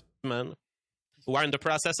forces. Men who are in the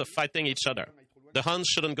process of fighting each other. The Huns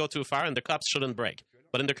shouldn't go too far and the cops shouldn't break.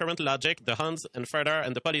 But in the current logic, the Huns and further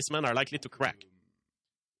and the policemen are likely to crack.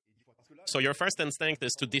 So your first instinct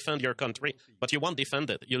is to defend your country, but you won't defend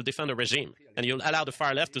it. You'll defend a regime, and you'll allow the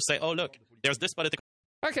far left to say, oh, look, there's this political...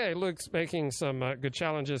 Okay, Luke's making some good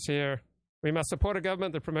challenges here. We must support a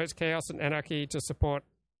government that promotes chaos and anarchy to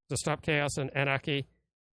stop chaos and anarchy.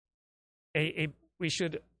 We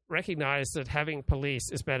should recognize that having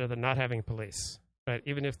police is better than not having police, right?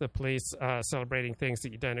 Even if the police are celebrating things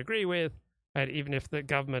that you don't agree with, and even if the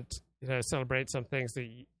government celebrates some things that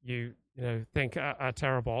you think are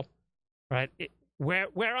terrible, right?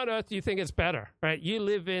 Where on earth do you think it's better, right? You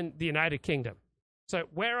live in the United Kingdom. So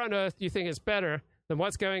where on earth do you think it's better than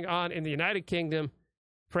what's going on in the United Kingdom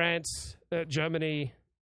France, Germany,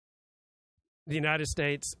 the United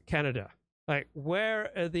States, Canada. Like, where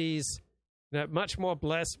are these much more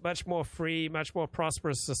blessed, much more free, much more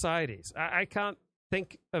prosperous societies? I can't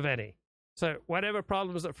think of any. So whatever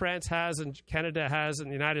problems that France has and Canada has and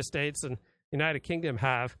the United States and the United Kingdom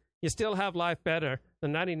have, you still have life better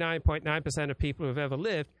than 99.9% of people who've ever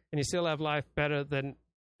lived, and you still have life better than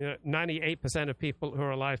 98% of people who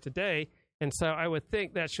are alive today. And so I would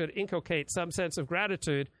think that should inculcate some sense of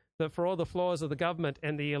gratitude that for all the flaws of the government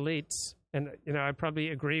and the elites, and I probably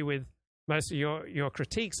agree with most of your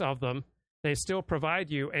critiques of them, they still provide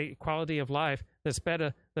you a quality of life that's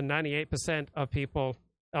better than 98% of people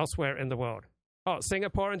elsewhere in the world. Oh,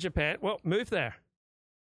 Singapore and Japan, well, move there.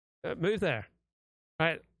 Move there.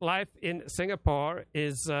 Right? Life in Singapore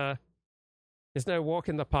is no walk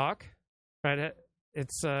in the park. Right?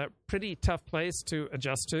 It's a pretty tough place to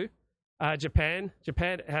adjust to. Japan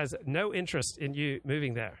has no interest in you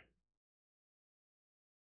moving there.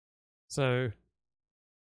 So,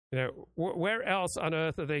 where else on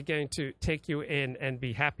earth are they going to take you in and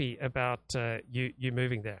be happy about you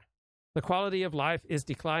moving there? The quality of life is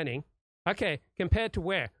declining. Okay, compared to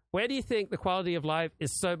where? Where do you think the quality of life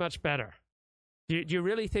is so much better? Do you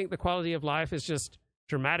really think the quality of life is just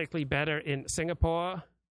dramatically better in Singapore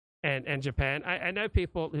and Japan? I know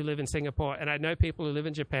people who live in Singapore, and I know people who live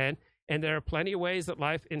in Japan, and there are plenty of ways that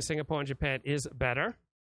life in Singapore and Japan is better.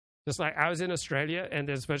 Just like I was in Australia, and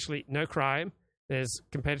there's virtually no crime. There's,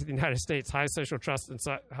 compared to the United States, high social trust and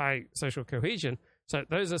high social cohesion. So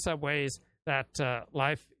those are some ways that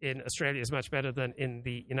life in Australia is much better than in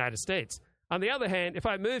the United States. On the other hand, if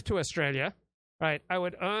I moved to Australia, right, I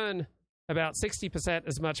would earn about 60%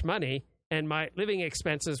 as much money, and my living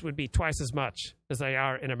expenses would be twice as much as they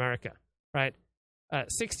are in America, right?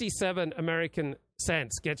 67 American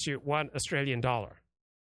cents gets you $1 Australian dollar,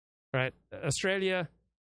 right? Australia,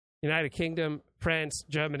 United Kingdom, France,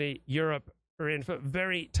 Germany, Europe are in for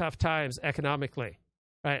very tough times economically,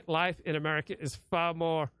 right? Life in America is far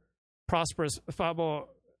more prosperous, far more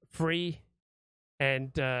free,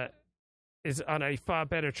 and is on a far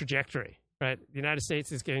better trajectory, right? The United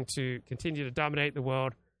States is going to continue to dominate the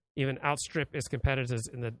world, even outstrip its competitors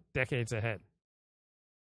in the decades ahead.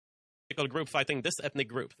 Group fighting this ethnic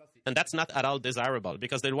group. And that's not at all desirable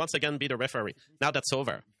because they'll once again be the referee. Now that's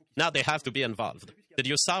over. Now they have to be involved. Did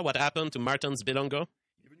you saw what happened to Martins Bilongo?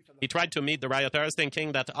 He tried to meet the rioters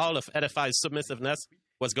thinking that all of Edify's submissiveness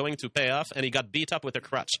was going to pay off, and he got beat up with a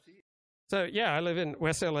crutch. So, yeah, I live in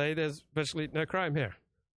West LA. There's virtually no crime here,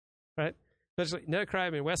 right? Virtually no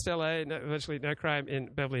crime in West LA, virtually no crime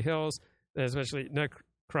in Beverly Hills. There's virtually no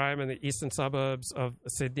crime in the eastern suburbs of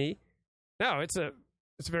Sydney. No, it's a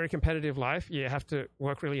very competitive life. You have to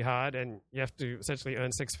work really hard, and you have to essentially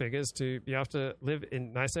earn six figures to be able to live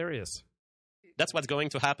in nice areas. That's what's going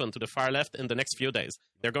to happen to the far left in the next few days.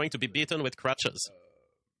 They're going to be beaten with crutches.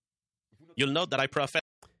 You'll note that I profess.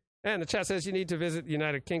 And the chat says you need to visit the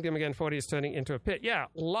United Kingdom. Again, 40 is turning into a pit. Yeah,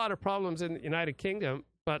 a lot of problems in the United Kingdom,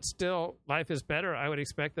 but still life is better, I would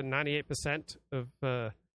expect, than 98%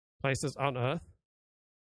 of places on Earth.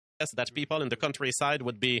 That people in the countryside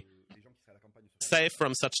would be safe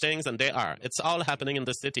from such things, and they are. It's all happening in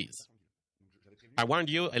the cities. I warned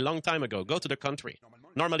you a long time ago, go to the country.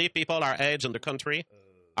 Normally, people our age in the country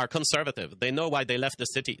are conservative. They know why they left the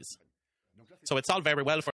cities. So it's all very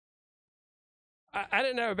well for... I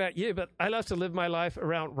don't know about you, but I love to live my life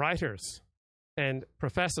around writers and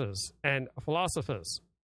professors and philosophers.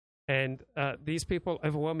 And these people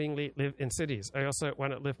overwhelmingly live in cities. I also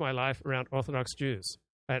want to live my life around Orthodox Jews.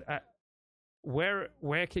 Where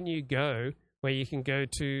can you go where you can go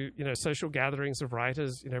to, social gatherings of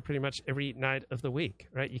writers, pretty much every night of the week,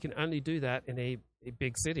 right? You can only do that in a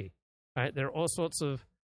big city, right? There are all sorts of,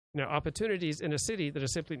 opportunities in a city that are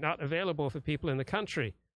simply not available for people in the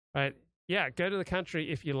country, right? Yeah, go to the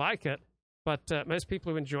country if you like it, but most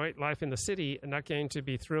people who enjoy life in the city are not going to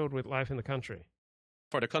be thrilled with life in the country.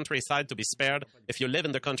 For the countryside to be spared, if you live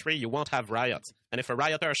in the country, you won't have riots. And if a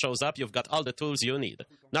rioter shows up, you've got all the tools you need.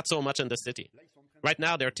 Not so much in the city. Right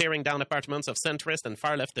now, they're tearing down apartments of centrist and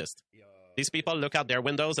far leftists. These people look out their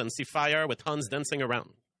windows and see fire with Huns dancing around.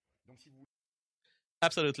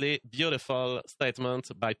 Absolutely beautiful statement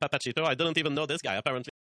by Papacito. I didn't even know this guy,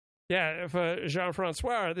 apparently. Yeah, for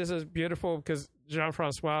Jean-Francois, this is beautiful because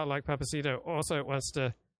Jean-Francois, like Papacito, also wants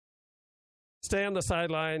to stay on the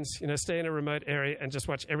sidelines, stay in a remote area and just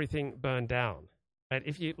watch everything burn down. Right?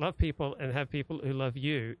 If you love people and have people who love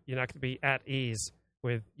you, you're not going to be at ease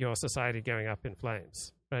with your society going up in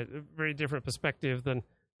flames. Right? A very different perspective than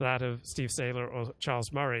that of Steve Saylor or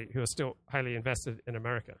Charles Murray, who are still highly invested in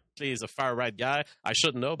America. He's a far-right guy. I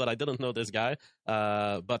should know, but I didn't know this guy.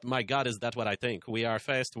 But my God, is that what I think? We are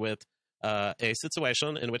faced with a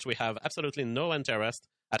situation in which we have absolutely no interest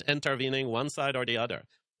at intervening one side or the other.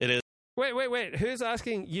 It is. Wait. Who's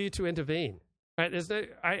asking you to intervene? Right?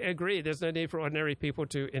 I agree. There's no need for ordinary people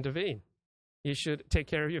to intervene. You should take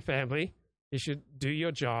care of your family. You should do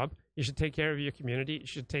your job. You should take care of your community. You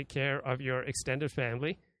should take care of your extended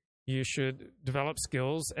family. You should develop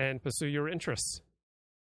skills and pursue your interests.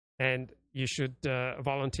 And you should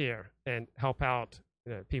volunteer and help out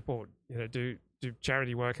people, do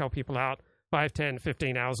charity work, help people out 5, 10,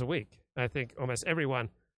 15 hours a week. I think almost everyone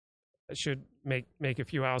should make a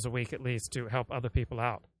few hours a week at least to help other people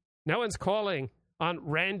out. No one's calling on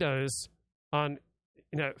randos on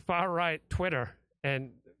far-right Twitter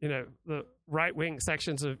and the right-wing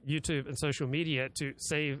sections of YouTube and social media to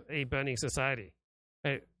save a burning society.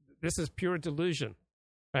 This is pure delusion.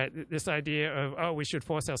 Right? This idea of, we should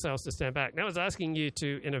force ourselves to stand back. No one's asking you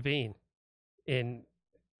to intervene in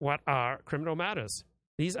what are criminal matters.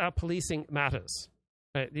 These are policing matters.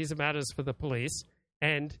 Right? These are matters for the police.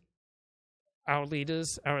 And our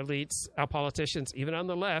leaders, our elites, our politicians, even on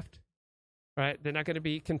the left, right? They're not going to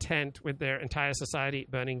be content with their entire society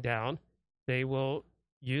burning down. They will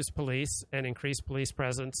use police and increase police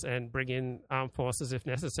presence and bring in armed forces if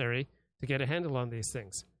necessary to get a handle on these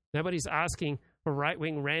things. Nobody's asking for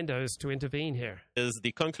right-wing randos to intervene here. Is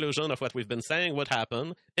the conclusion of what we've been saying would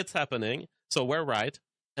happen. It's happening, so we're right,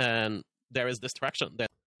 and there is distraction.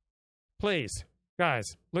 Please,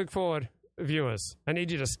 guys, look forward, viewers. I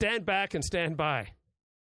need you to stand back and stand by.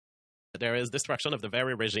 There is destruction of the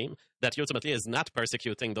very regime that ultimately is not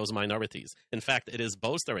persecuting those minorities. In fact, it is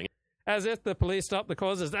bolstering. As if the police stop the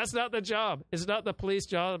causes. That's not the job. It's not the police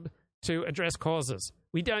job to address causes.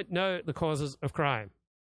 We don't know the causes of crime,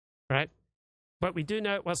 right? But we do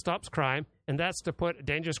know what stops crime, and that's to put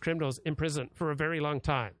dangerous criminals in prison for a very long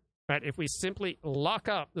time, right? If we simply lock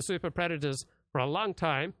up the super predators for a long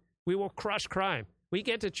time, we will crush crime. We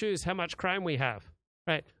get to choose how much crime we have,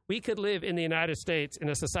 right? We could live in the United States in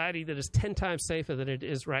a society that is 10 times safer than it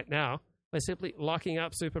is right now by simply locking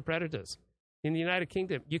up super predators. In the United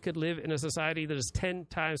Kingdom, you could live in a society that is 10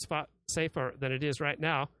 times safer than it is right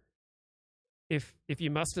now if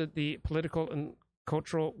you mustered the political and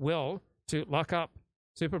cultural will to lock up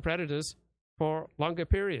super predators for longer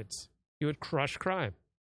periods. You would crush crime.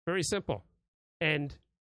 Very simple. And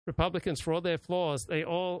Republicans, for all their flaws, they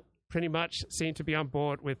all pretty much seem to be on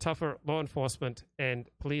board with tougher law enforcement and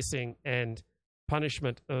policing and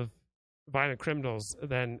punishment of violent criminals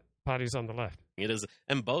than parties on the left. It is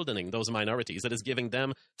emboldening those minorities. It is giving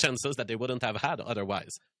them chances that they wouldn't have had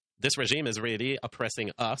otherwise. This regime is really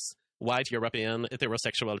oppressing us, white, European,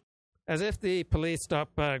 heterosexual. As if the police stop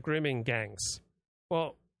grooming gangs.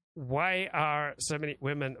 Well, why are so many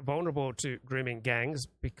women vulnerable to grooming gangs?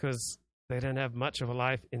 Because they don't have much of a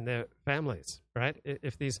life in their families, right?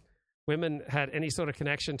 If these women had any sort of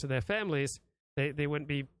connection to their families, they wouldn't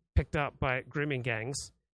be picked up by grooming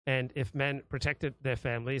gangs. And if men protected their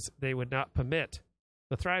families, they would not permit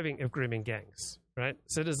the thriving of grooming gangs, right?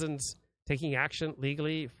 Citizens taking action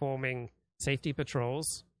legally, forming safety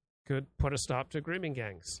patrols, could put a stop to grooming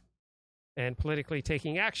gangs. And politically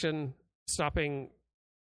taking action, stopping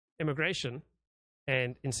immigration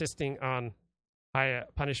and insisting on higher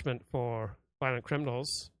punishment for violent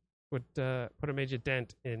criminals would put a major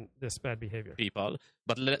dent in this bad behavior. People,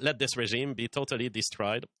 but let this regime be totally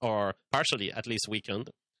destroyed or partially at least weakened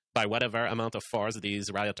by whatever amount of force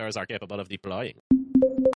these rioters are capable of deploying.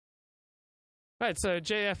 Right, so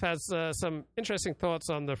JF has some interesting thoughts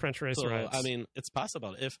on the French race riots. I mean, it's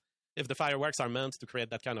possible. If the fireworks are meant to create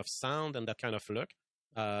that kind of sound and that kind of look,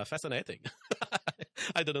 fascinating.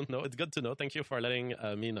 I didn't know. It's good to know. Thank you for letting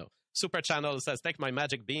me know. Super Channel says, take my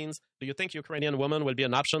magic beans. Do you think Ukrainian women will be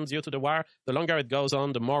an option due to the war? The longer it goes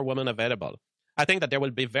on, the more women available. I think that there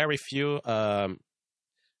will be very few...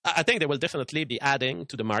 I think they will definitely be adding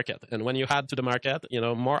to the market. And when you add to the market,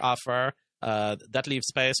 more offer, that leaves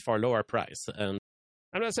space for lower price. And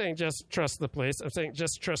I'm not saying just trust the police. I'm saying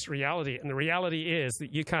just trust reality. And the reality is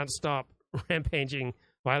that you can't stop rampaging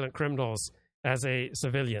violent criminals as a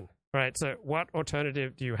civilian, right? So what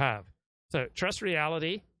alternative do you have? So trust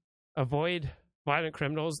reality, avoid violent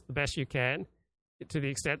criminals the best you can to the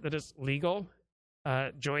extent that it's legal.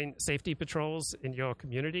 Join safety patrols in your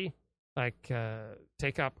community. Like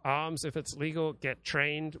take up arms if it's legal, get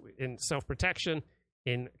trained in self-protection,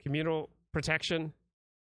 in communal protection,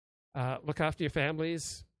 look after your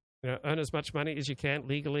families, earn as much money as you can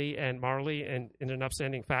legally and morally and in an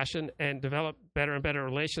upstanding fashion, and develop better and better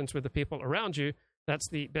relations with the people around you That's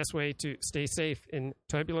the best way to stay safe in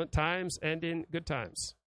turbulent times and in good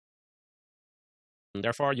times. And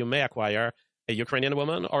therefore, you may acquire a Ukrainian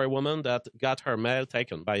woman or a woman that got her mail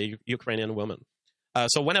taken by a Ukrainian woman.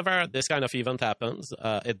 So whenever this kind of event happens,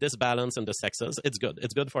 a disbalance in the sexes, it's good.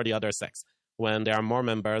 It's good for the other sex when there are more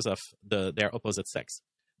members of their opposite sex.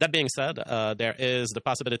 That being said, there is the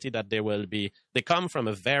possibility that they come from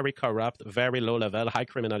a very corrupt, very low-level,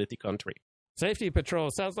 high-criminality country. Safety patrol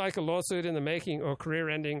sounds like a lawsuit in the making or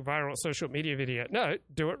career-ending viral social media video. No,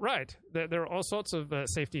 do it right. There are all sorts of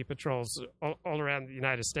safety patrols all around the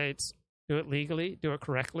United States. Do it legally, do it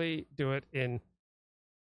correctly, do it in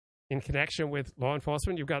connection with law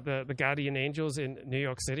enforcement. You've got the Guardian Angels in New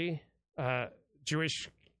York City. Jewish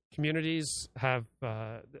communities have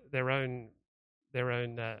their own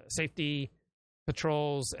safety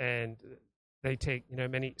patrols, and they take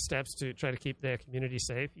many steps to try to keep their community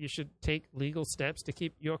safe. You should take legal steps to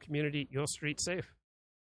keep your community, your street safe.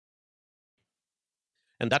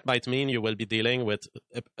 And that might mean you will be dealing with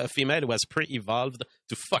a female who has pre-evolved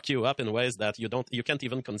to fuck you up in ways that you can't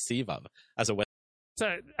even conceive of as a.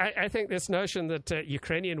 So I think this notion that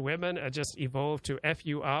Ukrainian women are just evolved to F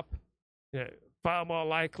you up, far more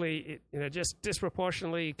likely, just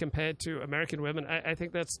disproportionately compared to American women, I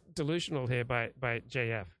think that's delusional here by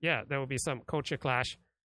JF. Yeah, there will be some culture clash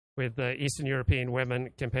with Eastern European women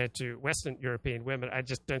compared to Western European women. I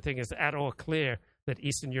just don't think it's at all clear that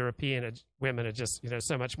Eastern European women are just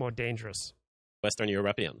so much more dangerous. Western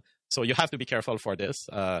European. So you have to be careful for this.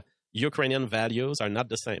 Ukrainian values are not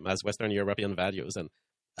the same as Western European values. And,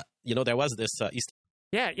 there was this East.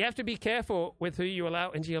 Yeah, you have to be careful with who you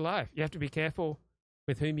allow into your life. You have to be careful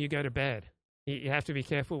with whom you go to bed. You have to be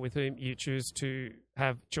careful with whom you choose to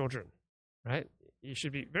have children, right? You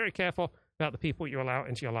should be very careful about the people you allow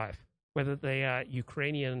into your life, whether they are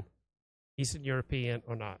Ukrainian, Eastern European,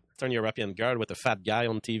 or not. Eastern European girl with a fat guy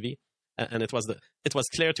on TV. And it was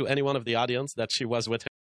clear to anyone of the audience that she was with him.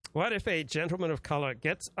 What if a gentleman of color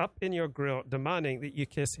gets up in your grill demanding that you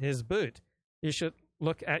kiss his boot? You should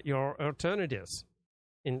look at your alternatives.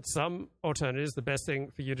 In some alternatives, the best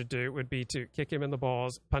thing for you to do would be to kick him in the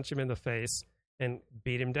balls, punch him in the face, and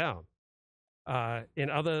beat him down.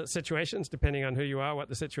 In other situations, depending on who you are, what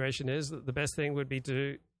the situation is, the best thing would be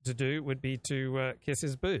to kiss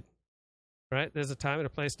his boot. Right? There's a time and a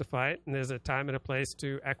place to fight, and there's a time and a place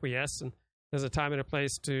to acquiesce, and there's a time and a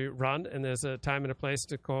place to run, and there's a time and a place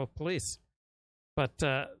to call police. But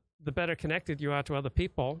the better connected you are to other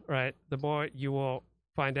people, right, the more you will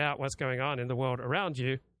find out what's going on in the world around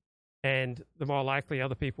you, and the more likely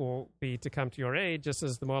other people will be to come to your aid, just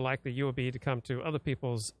as the more likely you will be to come to other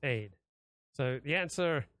people's aid. So the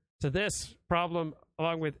answer to this problem,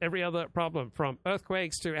 along with every other problem, from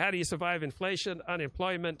earthquakes to how do you survive inflation,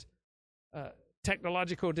 unemployment,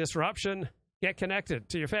 technological disruption, get connected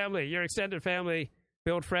to your family, your extended family,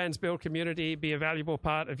 build friends, build community, be a valuable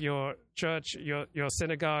part of your church, your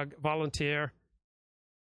synagogue, volunteer,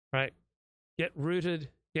 right? Get rooted,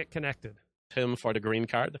 get connected. Him for the green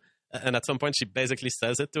card. And at some point, she basically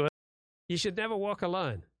says it to him. You should never walk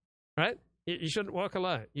alone, right? You shouldn't walk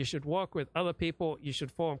alone. You should walk with other people. You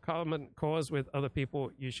should form common cause with other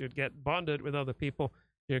people. You should get bonded with other people.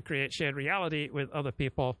 You create shared reality with other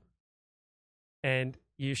people. And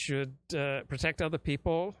you should protect other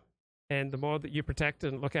people. And the more that you protect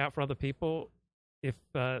and look out for other people, if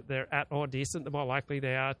they're at all decent, the more likely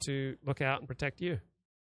they are to look out and protect you.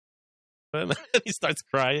 He starts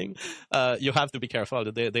crying. You have to be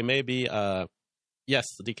careful. They may be, yes,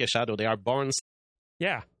 DK Shadow, they are born.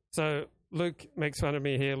 Yeah. So Luke makes fun of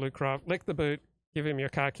me here, Luke Croft. Lick the boot, give him your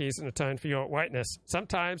car keys and atone for your whiteness.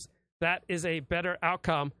 Sometimes that is a better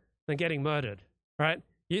outcome than getting murdered, right?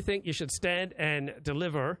 You think you should stand and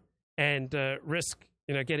deliver and risk,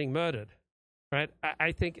 getting murdered, right?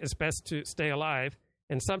 I think it's best to stay alive.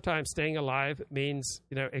 And sometimes staying alive means,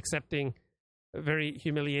 accepting very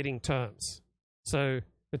humiliating terms. So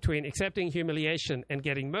between accepting humiliation and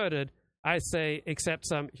getting murdered, I say accept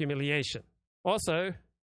some humiliation. Also,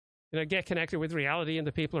 get connected with reality and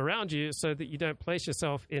the people around you so that you don't place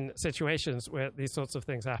yourself in situations where these sorts of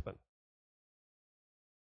things happen.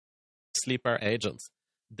 Sleeper agents.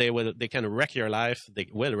 They can wreck your life. They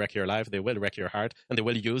will wreck your life. They will wreck your heart, and they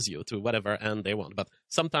will use you to whatever end they want. But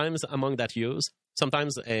sometimes among that use,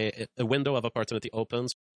 sometimes a window of opportunity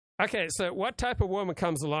opens. Okay, so what type of woman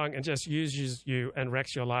comes along and just uses you and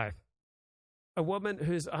wrecks your life? A woman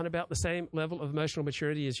who's on about the same level of emotional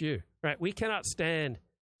maturity as you, right? We cannot stand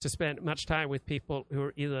to spend much time with people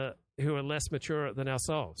who are less mature than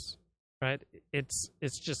ourselves, right? It's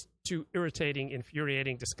just too irritating,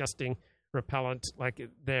 infuriating, disgusting, repellent. Like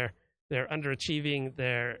they're underachieving,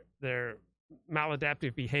 they're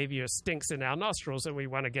maladaptive behavior stinks in our nostrils and we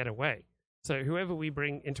want to get away. So whoever we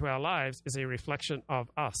bring into our lives is a reflection of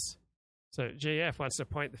us. So JF wants to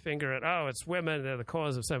point the finger at, oh, it's women, they're the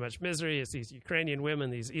cause of so much misery. It's these Ukrainian women,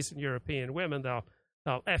 these Eastern European women,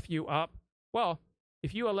 they'll F you up. Well,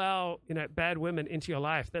 if you allow bad women into your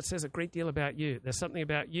life, that says a great deal about you. There's something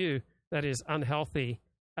about you that is unhealthy,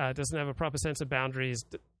 doesn't have a proper sense of boundaries,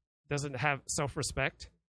 doesn't have self-respect,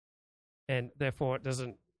 and therefore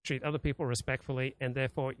doesn't treat other people respectfully, and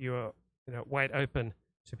therefore you're wide open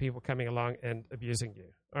to people coming along and abusing you.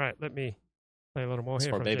 All right, let me play a little more here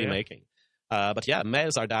for from baby JF. making. But yeah,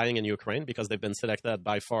 males are dying in Ukraine because they've been selected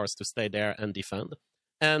by force to stay there and defend.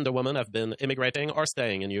 And the women have been immigrating or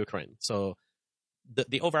staying in Ukraine. So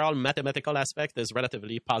the overall mathematical aspect is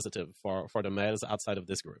relatively positive for the males outside of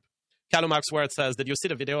this group. Callum Oxworth says, did you see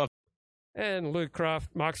the video of... And Luke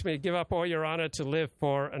Croft mocks me, give up all your honor to live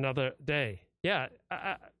for another day. Yeah,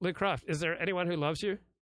 Luke Croft, is there anyone who loves you?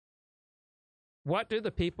 What do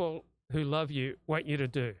the people who love you want you to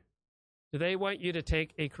do? Do they want you to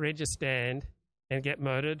take a courageous stand and get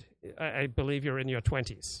murdered? I believe you're in your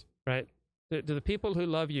 20s, right? Do the people who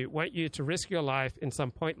love you want you to risk your life in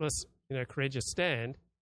some pointless, courageous stand?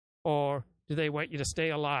 Or do they want you to stay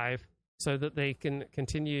alive so that they can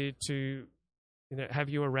continue to, have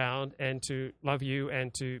you around and to love you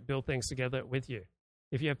and to build things together with you?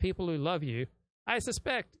 If you have people who love you, I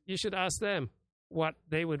suspect you should ask them what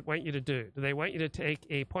they would want you to do. Do they want you to take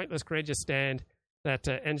a pointless, courageous stand that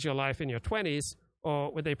ends your life in your 20s,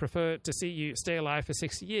 or would they prefer to see you stay alive for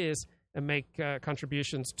 60 years and make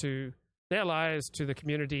contributions to their lives, to the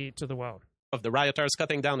community, to the world? Of the rioters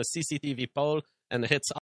cutting down a CCTV pole and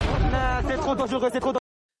hits...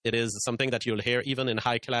 It is something that you'll hear even in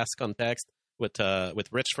high-class context with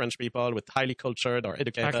rich French people, with highly cultured or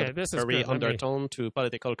educated, okay, this is very good. undertone to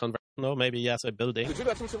political conversation. No, maybe yes, a building. This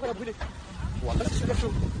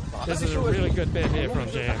is a really good bit here from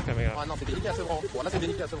JF coming up.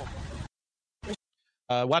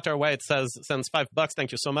 Walter White sends $5.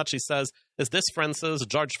 Thank you so much. He says, is this France's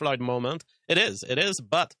George Floyd moment? It is,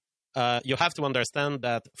 but you have to understand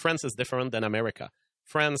that France is different than America.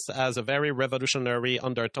 France has a very revolutionary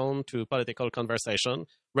undertone to political conversation.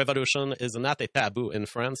 Revolution is not a taboo in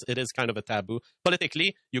France. It is kind of a taboo.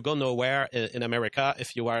 Politically, you go nowhere in America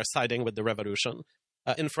if you are siding with the revolution.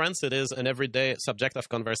 In France, it is an everyday subject of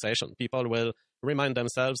conversation. People will remind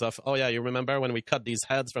themselves of, oh yeah, you remember when we cut these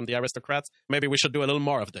heads from the aristocrats? Maybe we should do a little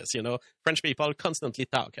more of this, French people constantly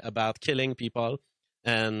talk about killing people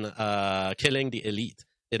and killing the elite.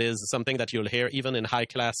 It is something that you'll hear even in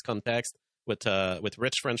high-class context with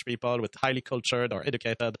rich French people, with highly cultured or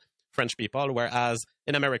educated French people, whereas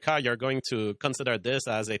in America, you're going to consider this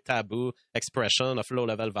as a taboo expression of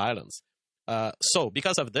low-level violence. So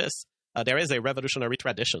because of this, there is a revolutionary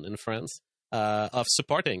tradition in France of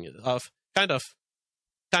supporting, of kind of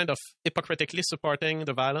hypocritically supporting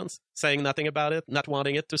the violence, saying nothing about it, not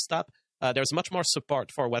wanting it to stop. There's much more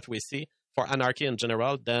support for what we see, for anarchy in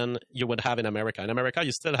general, than you would have in America. In America,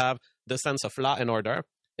 you still have the sense of law and order.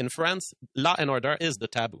 In France, law and order is the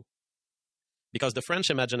taboo. Because the French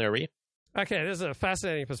imaginary... Okay, this is a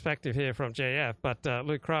fascinating perspective here from JF, but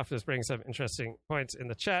Luke Croft is bringing some interesting points in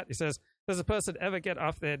the chat. He says, does a person ever get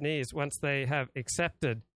off their knees once they have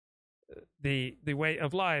accepted the way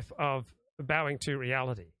of life of bowing to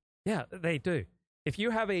reality? Yeah, they do. If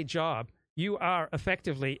you have a job, you are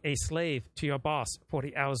effectively a slave to your boss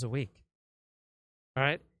 40 hours a week. All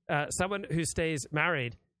right? Someone who stays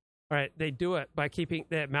married, all right, they do it by keeping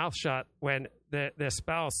their mouth shut when their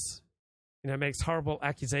spouse, makes horrible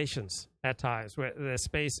accusations at times, where their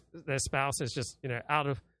spouse is just, out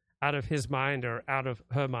of his mind or out of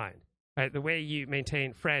her mind. Right? The way you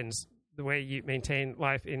maintain friends, the way you maintain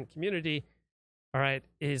life in community, all right,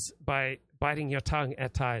 is by biting your tongue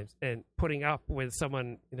at times and putting up with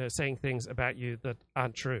someone, saying things about you that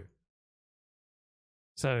aren't true.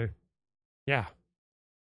 So, yeah.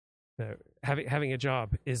 Having a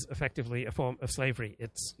job is effectively a form of slavery.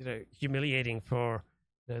 It's humiliating for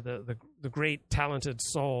the great talented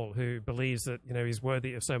soul who believes that he's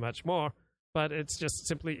worthy of so much more, but it's just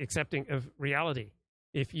simply accepting of reality.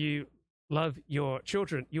 If you love your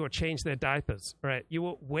children, you will change their diapers, right? You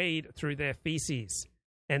will wade through their feces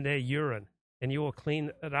and their urine, and you will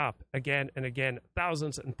clean it up again and again,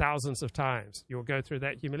 thousands and thousands of times. You will go through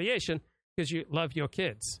that humiliation because you love your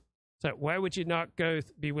kids. So why would you not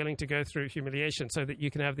be willing to go through humiliation so that you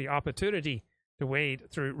can have the opportunity to wade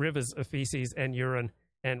through rivers of feces and urine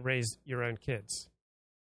and raise your own kids?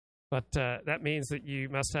 But that means that you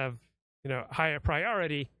must have, higher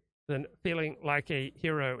priority than feeling like a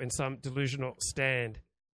hero in some delusional stand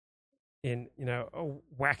in, a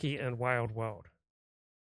wacky and wild world?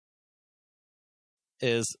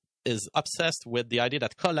 Is obsessed with the idea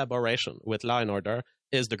that collaboration with law and order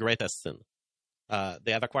is the greatest sin.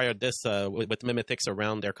 They have acquired this with mimetics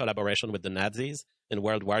around their collaboration with the Nazis in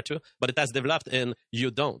World War II, but it has developed in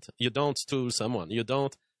you don't steal someone, you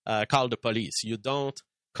don't call the police, you don't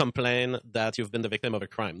complain that you've been the victim of a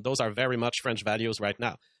crime. Those are very much French values right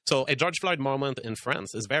now. So a George Floyd moment in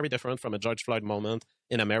France is very different from a George Floyd moment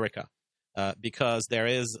in America because there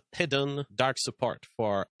is hidden dark support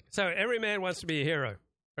for... So every man wants to be a hero,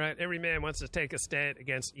 right? Every man wants to take a stand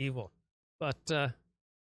against evil. But how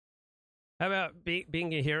about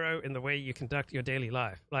being a hero in the way you conduct your daily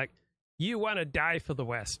life? Like, you want to die for the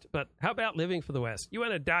West, but how about living for the West? You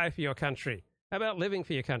want to die for your country. How about living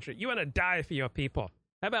for your country? You want to die for your people.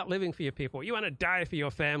 How about living for your people? You want to die for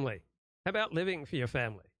your family. How about living for your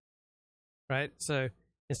family? Right? So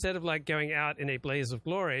instead of like going out in a blaze of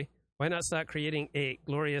glory, why not start creating a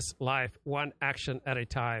glorious life, one action at a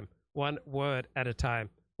time, one word at a time,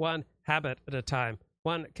 one habit at a time,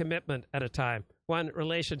 one commitment at a time, one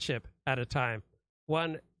relationship at a time,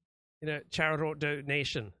 one charitable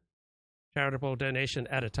donation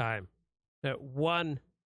at a time, one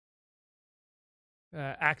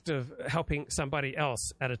act of helping somebody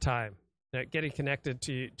else at a time, getting connected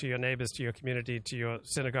to your neighbors, to your community, to your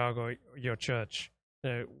synagogue or your church,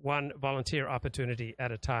 one volunteer opportunity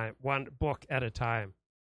at a time, one book at a time,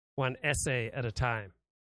 one essay at a time.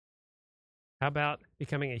 How about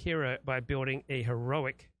becoming a hero by building a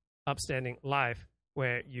heroic, upstanding life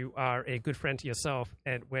where you are a good friend to yourself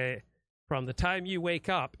and where from the time you wake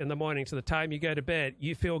up in the morning to the time you go to bed,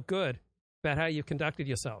 you feel good about how you've conducted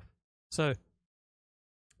yourself. So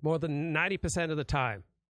more than 90% of the time,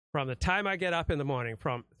 from the time I get up in the morning,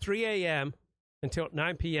 from 3 a.m. until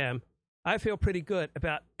 9 p.m., I feel pretty good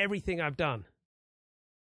about everything I've done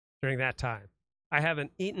during that time. I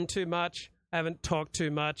haven't eaten too much. I haven't talked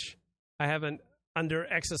too much. I haven't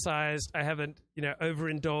under-exercised. I haven't,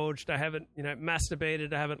 overindulged. I haven't,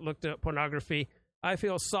 masturbated. I haven't looked at pornography. I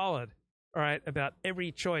feel solid, all right, about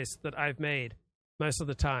every choice that I've made most of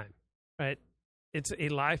the time, right? It's a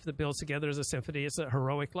life that builds together as a symphony. It's a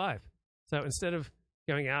heroic life. So instead of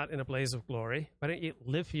going out in a blaze of glory, why don't you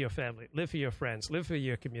live for your family, live for your friends, live for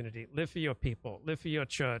your community, live for your people, live for your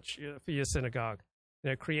church, for your synagogue,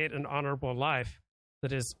 create an honorable life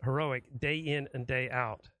that is heroic day in and day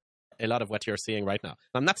out. A lot of what you're seeing right now.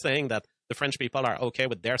 I'm not saying that the French people are okay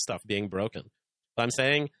with their stuff being broken, but I'm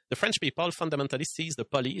saying the French people fundamentally sees the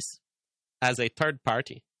police as a third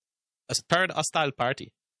party, a third hostile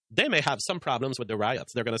party. They may have some problems with the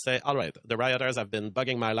riots. They're going to say, all right, the rioters have been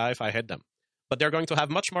bugging my life. I hate them. But they're going to have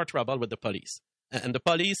much more trouble with the police. And the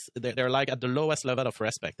police, they're like at the lowest level of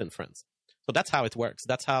respect in France. So that's how it works.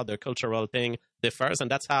 That's how the cultural thing differs.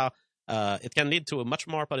 And that's how it can lead to a much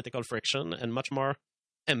more political friction and much more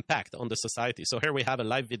impact on the society. So here we have a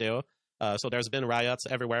live video. So there's been riots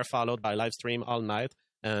everywhere, followed by live stream all night.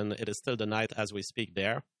 And it is still the night as we speak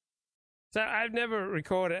there. So I've never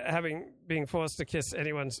recorded being forced to kiss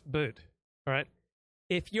anyone's boot, all right?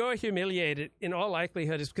 If you're humiliated, in all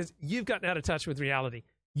likelihood, it's because you've gotten out of touch with reality.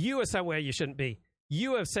 You are somewhere you shouldn't be.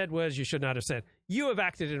 You have said words you should not have said. You have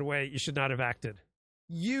acted in a way you should not have acted.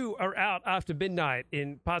 You are out after midnight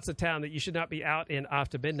in parts of town that you should not be out in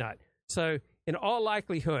after midnight. So in all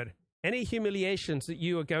likelihood, any humiliations that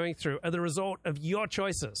you are going through are the result of your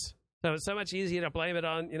choices. So it's so much easier to blame it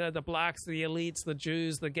on, the blacks, the elites, the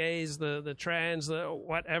Jews, the gays, the trans, the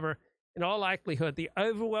whatever. In all likelihood, the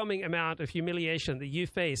overwhelming amount of humiliation that you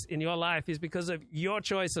face in your life is because of your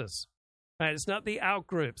choices. Right? It's not the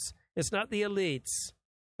outgroups. It's not the elites.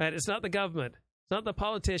 Right? It's not the government. It's not the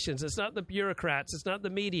politicians. It's not the bureaucrats. It's not the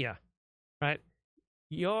media. Right?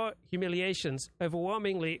 Your humiliations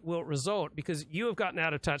overwhelmingly will result because you have gotten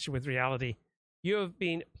out of touch with reality. You have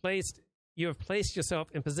placed yourself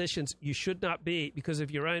in positions you should not be because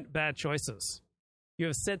of your own bad choices. You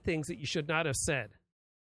have said things that you should not have said.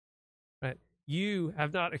 Right? You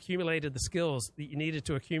have not accumulated the skills that you needed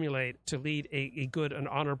to accumulate to lead a good and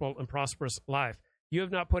honorable and prosperous life. You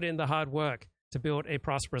have not put in the hard work to build a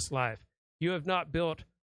prosperous life. You have not built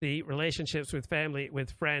the relationships with family,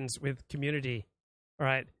 with friends, with community, all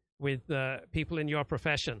right, with people in your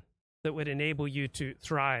profession that would enable you to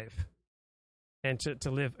thrive and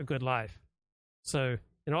to live a good life. So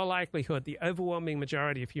in all likelihood, the overwhelming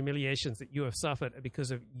majority of humiliations that you have suffered are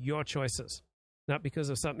because of your choices, not because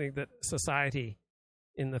of something that society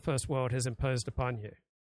in the first world has imposed upon you.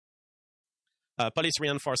 Police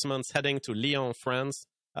reinforcements heading to Lyon, France.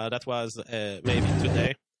 That was maybe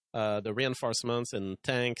today. The reinforcements in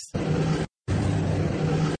tanks.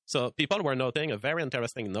 So people were noting a very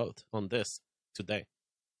interesting note on this today.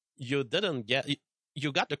 You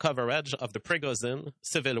got the coverage of the Prigozhin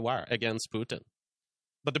civil war against Putin.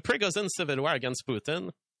 But the Prigozhin civil war against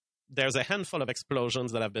Putin, there's a handful of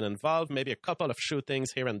explosions that have been involved, maybe a couple of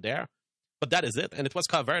shootings here and there, but that is it. And it was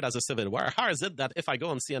covered as a civil war. How is it that if I go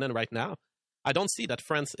on CNN right now, I don't see that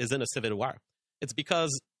France is in a civil war? It's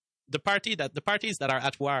because the parties that are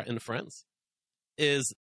at war in France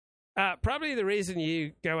is... probably the reason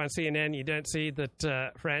you go on CNN, you don't see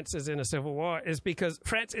that France is in a civil war, is because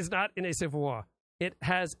France is not in a civil war. It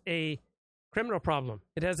has a criminal problem.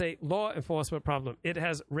 It has a law enforcement problem. It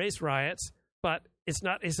has race riots, but it's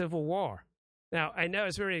not a civil war. Now, I know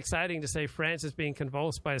it's very exciting to say France is being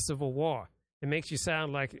convulsed by a civil war. It makes you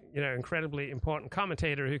sound like, incredibly important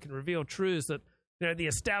commentator who can reveal truths that, the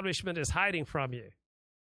establishment is hiding from you.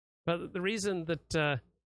 But the reason that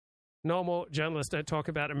normal journalists don't talk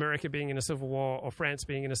about America being in a civil war or France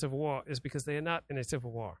being in a civil war is because they are not in a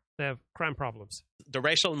civil war. They have crime problems. The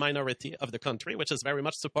racial minority of the country, which is very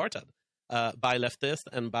much supported by leftists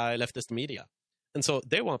and by leftist media. And so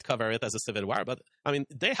they won't cover it as a civil war, but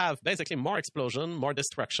they have basically more explosion, more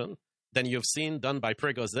destruction than you've seen done by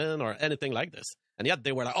Prigozhin or anything like this. And yet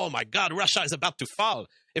they were like, oh my God, Russia is about to fall.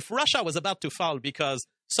 If Russia was about to fall because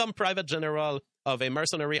some private general of a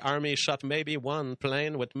mercenary army shot maybe one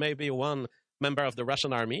plane with maybe one member of the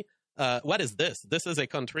Russian army, what is this? This is a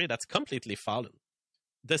country that's completely fallen.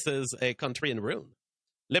 This is a country in ruin.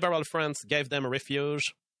 Liberal France gave them refuge.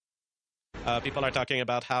 People are talking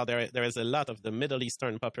about how there is a lot of the Middle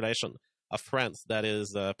Eastern population of France that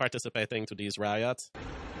is participating to these riots.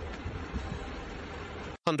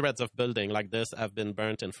 Hundreds of buildings like this have been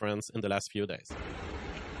burnt in France in the last few days.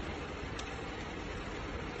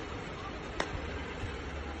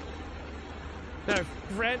 Now,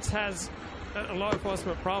 France has a law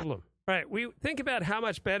enforcement problem. Right? We think about how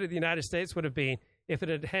much better the United States would have been if it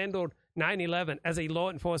had handled 9/11 as a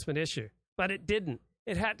law enforcement issue. But it didn't.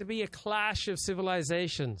 It had to be a clash of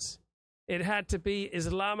civilizations. It had to be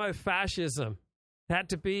Islamofascism. It had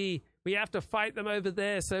to be, we have to fight them over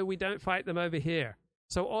there so we don't fight them over here.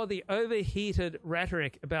 So all the overheated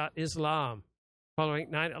rhetoric about Islam following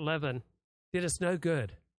 9/11 did us no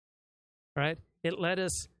good. Right? It led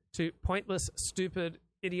us to pointless, stupid,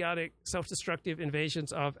 idiotic, self-destructive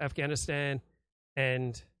invasions of Afghanistan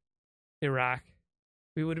and Iraq.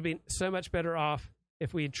 We would have been so much better off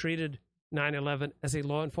if we had treated 9/11 as a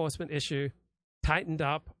law enforcement issue, tightened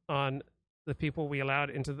up on the people we allowed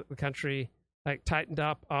into the country, tightened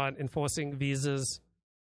up on enforcing visas,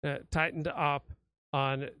 tightened up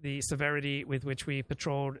on the severity with which we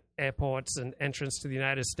patrolled airports and entrance to the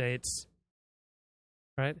United States.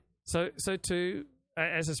 Right? So too,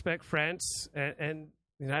 I suspect France and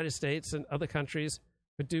the United States and other countries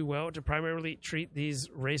would do well to primarily treat these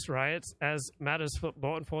race riots as matters for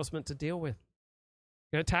law enforcement to deal with.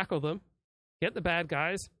 Tackle them, get the bad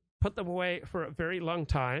guys, put them away for a very long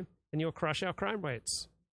time, and you'll crush our crime rates.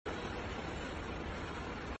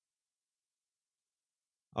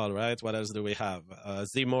 All right, what else do we have?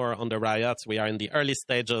 Zemmour on the riots. We are in the early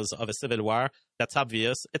stages of a civil war. That's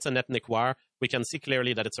obvious. It's an ethnic war. We can see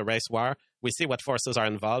clearly that it's a race war. We see what forces are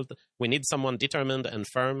involved. We need someone determined and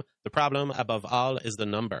firm. The problem, above all, is the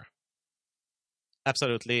number.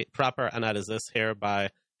 Absolutely proper analysis here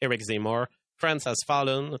by Eric Zemmour. France has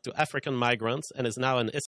fallen to African migrants and is now an...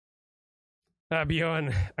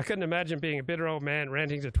 Bjorn, I couldn't imagine being a bitter old man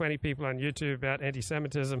ranting to 20 people on YouTube about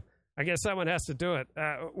anti-Semitism. I guess someone has to do it.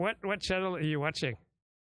 What channel are you watching?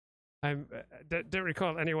 I don't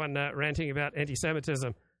recall anyone ranting about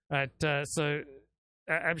anti-Semitism. So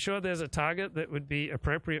I'm sure there's a target that would be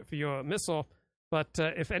appropriate for your missile. But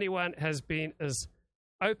if anyone has been as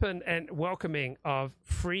open and welcoming of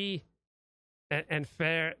free and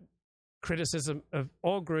fair criticism of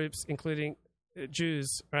all groups, including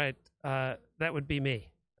Jews, right, that would be me.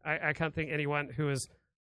 I can't think anyone who has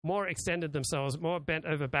more extended themselves, more bent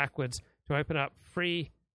over backwards to open up free,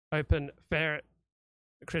 open, fair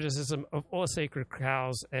criticism of all sacred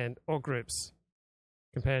cows and all groups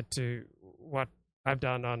compared to what I've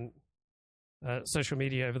done on social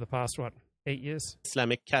media over the past, 8 years?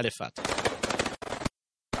 Islamic Caliphate.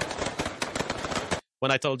 When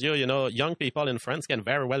I told you, young people in France can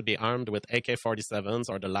very well be armed with AK-47s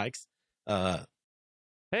or the likes.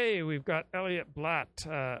 Hey, we've got Elliot Blatt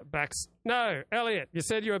back. No, Elliot, you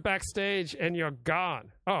said you were backstage and you're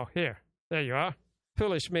gone. Oh, here. There you are.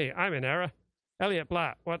 Foolish me. I'm in error. Elliot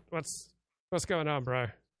Blatt, what's going on, bro?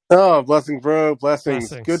 Oh, blessings, bro.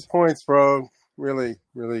 Blessings. Good points, bro. Really,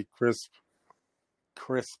 really crisp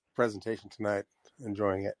presentation tonight.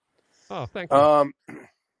 Enjoying it. Oh, thank you.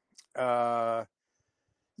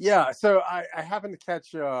 Yeah, so I happened to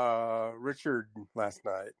catch Richard last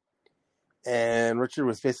night, and Richard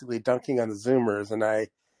was basically dunking on the Zoomers, and I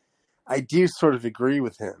do sort of agree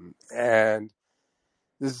with him. And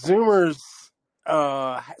the Zoomers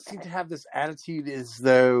seem to have this attitude as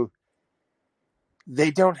though they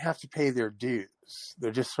don't have to pay their dues. They're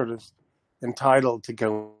just sort of entitled to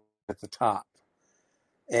go at the top.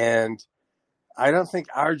 And I don't think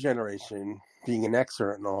our generation, being an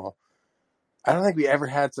Xer and all, I don't think we ever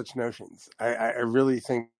had such notions. I really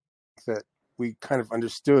think that we kind of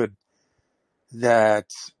understood that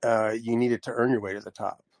you needed to earn your way to the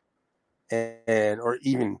top, or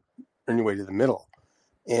even earn your way to the middle.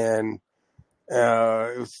 And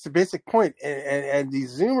it was the basic point. And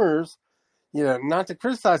these Zoomers, not to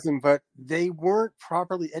criticize them, but they weren't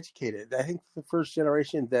properly educated. I think the first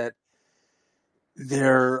generation that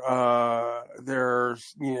their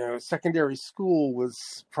secondary school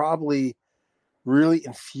was probably really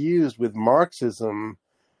infused with Marxism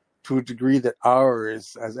to a degree that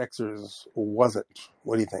ours as Xers wasn't.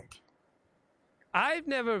 What do you think? I've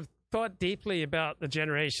never thought deeply about the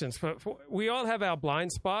generations. We all have our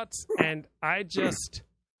blind spots, and my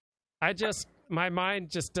mind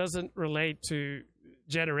just doesn't relate to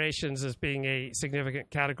generations as being a significant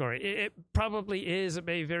category. It probably is. It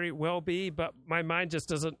may very well be, but my mind just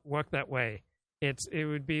doesn't work that way. It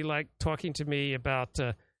would be like talking to me about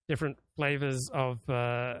different flavors of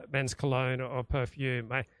men's cologne or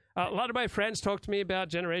perfume. A lot of my friends talk to me about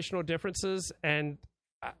generational differences, and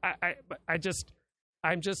I'm just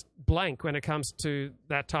blank when it comes to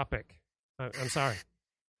that topic. I'm sorry.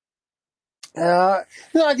 I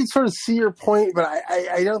can sort of see your point, but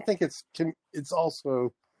I don't think it's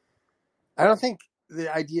also. I don't think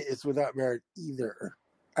the idea is without merit either.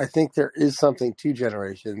 I think there is something to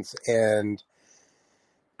generations, and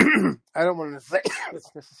I don't want to say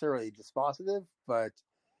it's necessarily dispositive, but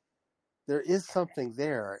there is something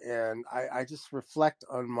there. And I just reflect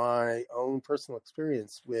on my own personal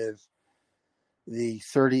experience with the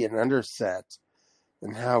 30 and under set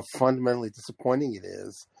and how fundamentally disappointing it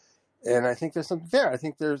is. And I think there's something there. I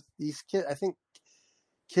think there's these kids. I think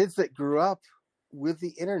kids that grew up with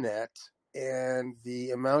the internet and the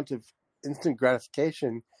amount of instant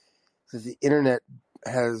gratification that the internet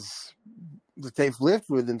that they've lived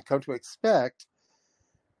with and come to expect,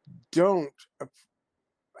 don't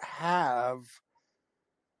have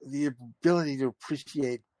the ability to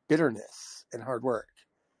appreciate bitterness and hard work.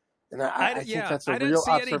 And I think that's a real. I don't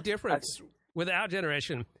see any difference with our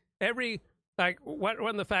generation. One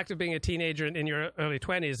of the facts of being a teenager in your early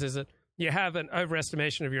 20s is that you have an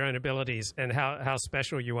overestimation of your own abilities and how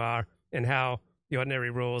special you are, and how the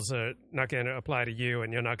ordinary rules are not going to apply to you,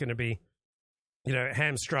 and you're not going to be,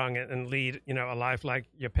 hamstrung and lead, a life like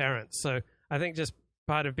your parents. So I think just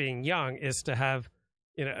part of being young is to have,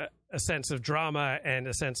 a sense of drama and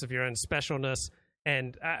a sense of your own specialness.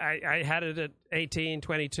 And I had it at 18,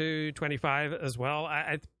 22, 25 as well.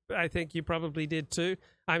 I think you probably did too.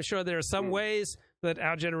 I'm sure there are some ways that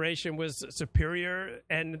our generation was superior,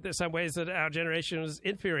 and there's some ways that our generation was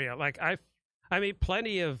inferior. Like I meet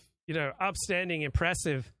plenty of, upstanding,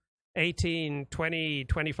 impressive 18, 20,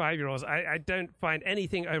 25-year-olds. I don't find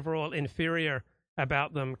anything overall inferior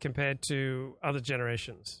about them compared to other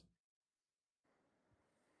generations.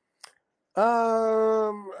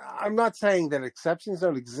 I'm not saying that exceptions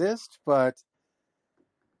don't exist, but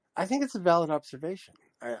I think it's a valid observation.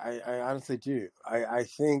 I honestly do. I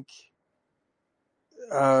think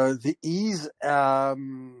the ease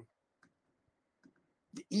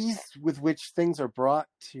with which things are brought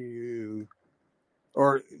to,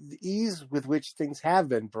 or the ease with which things have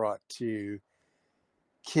been brought to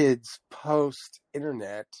kids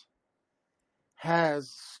post-internet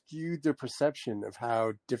has skewed their perception of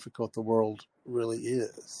how difficult the world really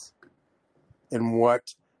is and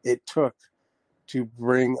what it took to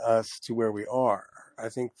bring us to where we are. I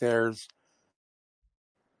think there is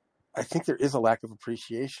a lack of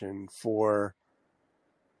appreciation for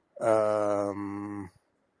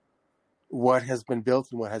what has been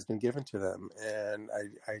built and what has been given to them, and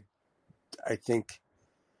I think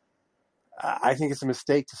it's a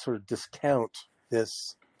mistake to sort of discount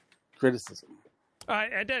this criticism.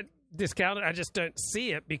 I don't discount it. I just don't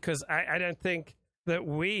see it, because I don't think that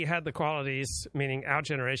we had the qualities, meaning our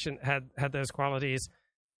generation had those qualities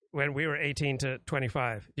when we were 18 to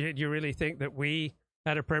 25. Do you really think that we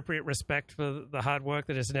had appropriate respect for the hard work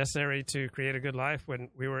that is necessary to create a good life when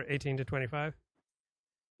we were 18 to 25?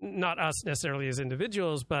 Not us necessarily as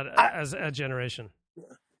individuals, but as a generation.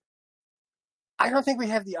 I don't think we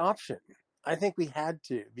have the option. I think we had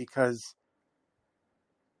to, because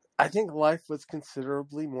I think life was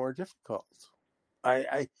considerably more difficult.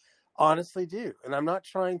 I honestly do. And I'm not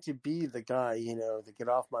trying to be the guy, the get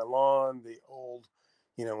off my lawn, the old,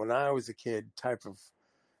 when I was a kid type of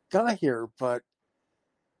guy here, but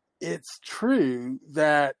it's true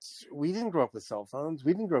that we didn't grow up with cell phones.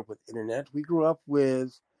 We didn't grow up with internet. We grew up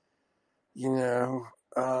with, landline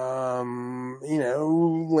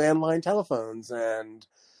telephones and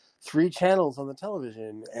 3 channels on the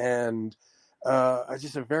television and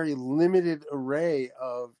just a very limited array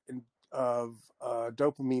of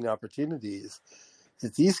dopamine opportunities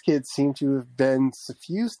that these kids seem to have been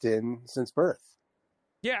suffused in since birth.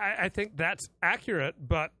 Yeah, I think that's accurate,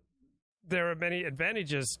 but there are many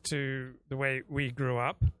advantages to the way we grew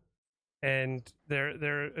up, and there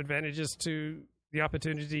are advantages to the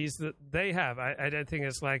opportunities that they have. I don't think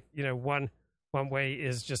it's like, one way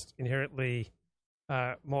is just inherently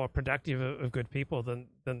more productive of good people than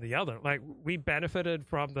the other. Like, we benefited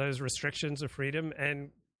from those restrictions of freedom,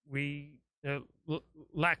 and we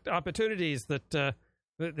lacked opportunities that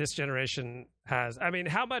this generation has. I mean,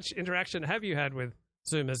 how much interaction have you had with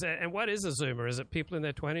Zoomers? And what is a Zoomer? Is it people in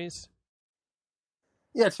their 20s?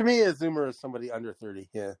 Yeah, to me, a Zoomer is somebody under 30.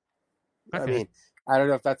 Yeah. Okay. I mean, I don't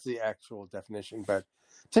know if that's the actual definition, but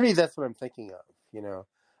to me, that's what I'm thinking of,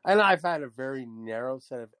 And I've had a very narrow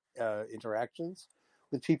set of interactions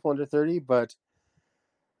with people under 30, but,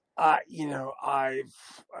 well,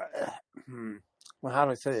 how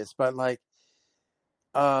do I say this? But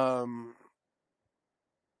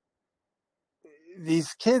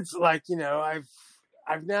these kids,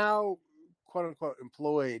 I've now, quote unquote,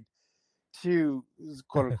 employed 2,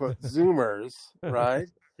 quote unquote, Zoomers, right?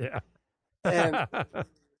 Yeah. And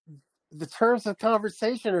the terms of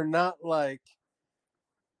conversation are not like,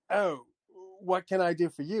 oh, what can I do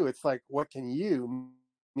for you? It's like, what can you,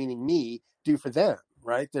 meaning me, do for them,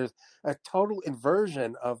 right? There's a total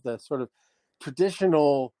inversion of the sort of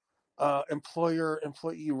traditional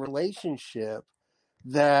employer-employee relationship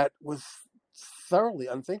that was thoroughly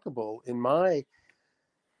unthinkable in my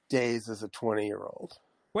days as a 20-year-old.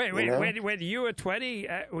 Wait, when you were 20,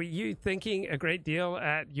 were you thinking a great deal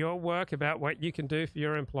at your work about what you can do for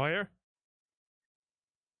your employer?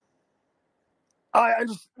 I'm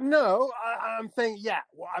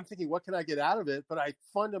thinking, what can I get out of it? But I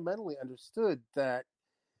fundamentally understood that,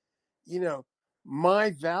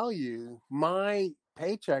 my value, my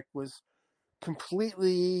paycheck was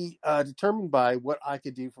completely determined by what I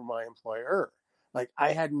could do for my employer. Like,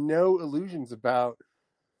 I had no illusions about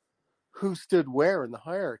who stood where in the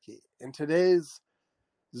hierarchy. And today's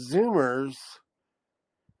Zoomers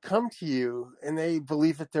come to you and they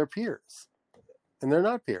believe that they're peers. And they're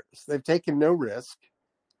not peers. They've taken no risk,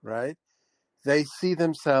 right? They see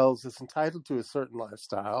themselves as entitled to a certain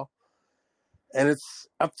lifestyle, and it's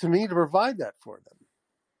up to me to provide that for them.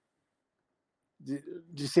 Do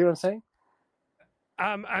you see what I'm saying?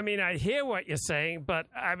 I mean, I hear what you're saying, but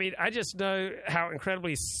I mean, I just know how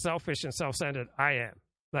incredibly selfish and self-centered I am.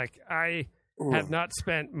 Like, I have not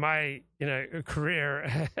spent my,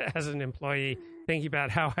 career as an employee thinking about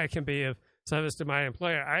how I can be of service to my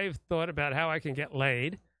employer. I've thought about how I can get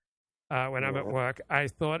laid when I'm at work. I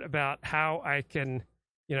thought about how I can,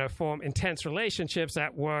 form intense relationships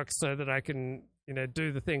at work so that I can,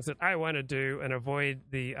 do the things that I want to do and avoid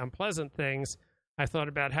the unpleasant things. I thought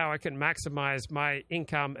about how I can maximize my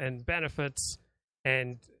income and benefits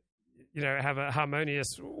and, have a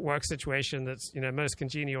harmonious work situation that's, most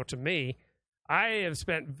congenial to me. I have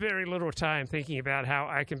spent very little time thinking about how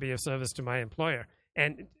I can be of service to my employer.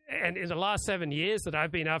 And in the last 7 years that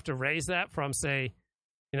I've been able to raise that from, say,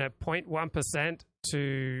 0.1%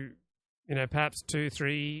 to, perhaps 2,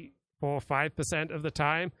 3, 4, 5% of the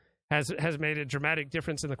time has made a dramatic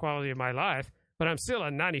difference in the quality of my life. But I'm still a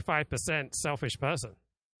 95% selfish person.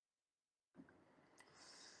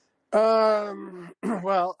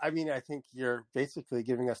 Well, I mean, I think you're basically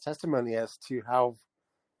giving us testimony as to how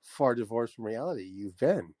far divorced from reality you've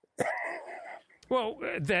been. Well,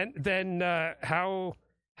 then, how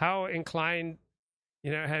inclined,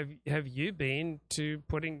 have you been to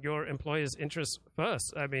putting your employer's interests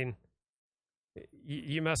first? I mean,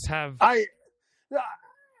 you must have.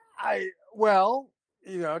 Well,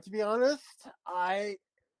 to be honest, I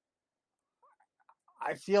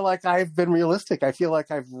feel like I've been realistic. I feel like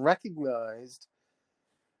I've recognized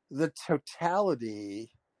the totality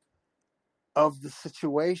of the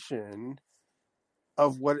situation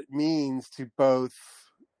of what it means to both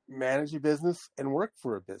manage a business and work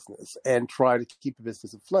for a business and try to keep a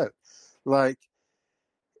business afloat. Like,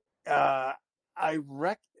 I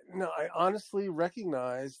honestly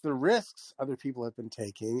recognize the risks other people have been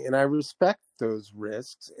taking, and I respect those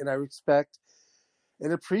risks, and I respect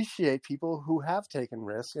and appreciate people who have taken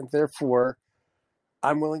risks and therefore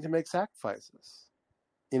I'm willing to make sacrifices.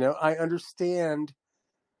 I understand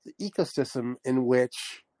the ecosystem in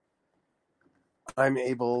which I'm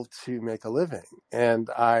able to make a living, and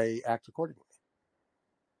I act accordingly.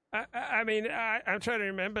 I'm trying to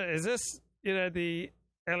remember. Is this, the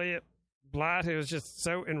Elliot Blatt who was just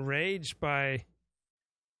so enraged by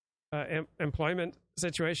employment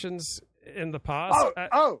situations in the past?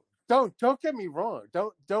 Don't get me wrong.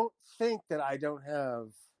 Don't think that I don't have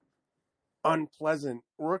unpleasant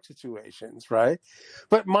work situations, right?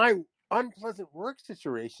 But my unpleasant work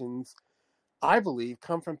situations, I believe,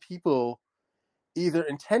 come from people either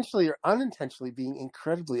intentionally or unintentionally being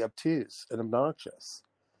incredibly obtuse and obnoxious.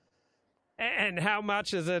 And how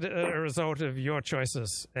much is it a result of your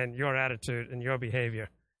choices and your attitude and your behavior?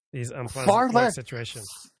 These unpleasant work situations.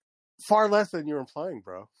 Far less than you're implying,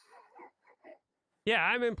 bro. Yeah,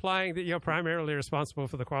 I'm implying that you're primarily responsible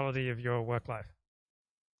for the quality of your work life.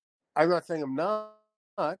 I'm not saying I'm not,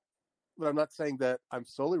 but I'm not saying that I'm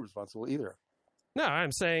solely responsible either. No,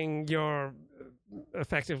 I'm saying you're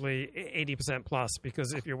effectively 80% plus,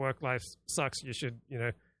 because if your work life sucks, you should,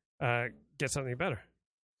 get something better.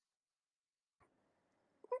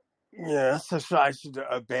 Yeah, so I should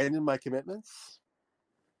abandon my commitments.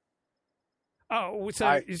 Oh,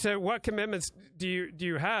 so what commitments do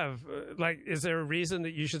you have? Is there a reason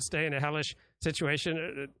that you should stay in a hellish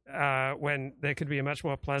situation when there could be a much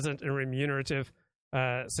more pleasant and remunerative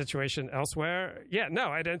situation elsewhere? Yeah, no,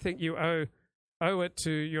 I don't think you owe it to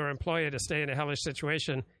your employer to stay in a hellish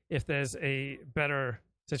situation if there's a better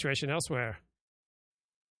situation elsewhere.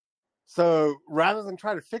 So rather than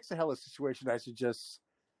try to fix a hellish situation, I should just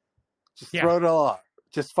throw it all out.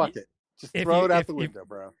 Just fuck it. Just throw it out the window,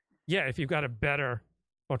 bro. Yeah, if you've got a better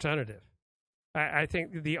alternative. I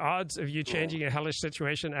think the odds of you changing a hellish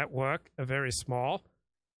situation at work are very small.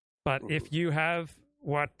 But if you have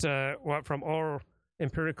what from all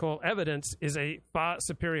empirical evidence is a far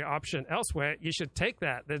superior option elsewhere, you should take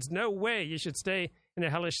that. There's no way you should stay in a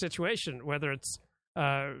hellish situation, whether it's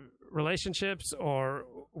relationships or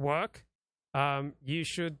work. You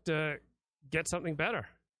should get something better.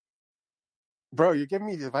 Bro, you're giving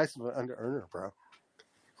me the advice of an under-earner, bro.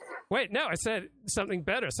 Wait, no, I said something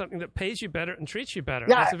better, something that pays you better and treats you better.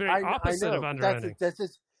 Yeah, that's the very opposite of under-earning. That's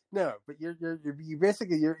just no, but you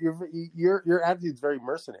basically your attitude's very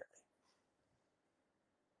mercenary.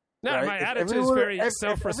 No, right? My attitude is very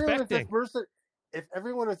self-respecting. If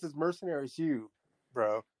everyone was as mercenary as you,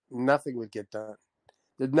 bro, nothing would get done.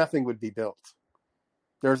 Nothing would be built.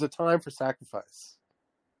 There's a time for sacrifice.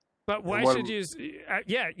 But why should you?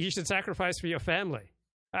 You should sacrifice for your family.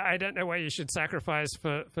 I don't know why you should sacrifice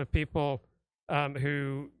for people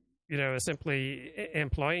who are simply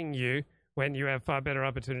employing you when you have far better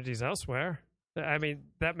opportunities elsewhere. I mean,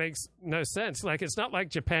 that makes no sense. It's not like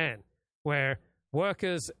Japan, where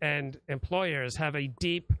workers and employers have a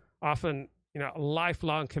deep, often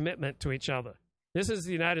lifelong commitment to each other. This is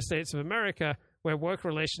the United States of America, where work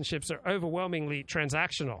relationships are overwhelmingly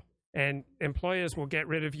transactional, and employers will get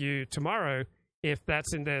rid of you tomorrow if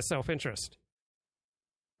that's in their self-interest.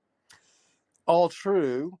 All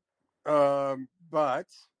true, but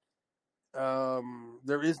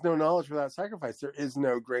there is no knowledge without sacrifice. There is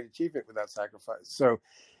no great achievement without sacrifice. So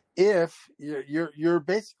if you're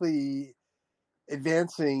basically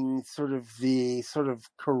advancing sort of the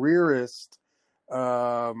careerist, what's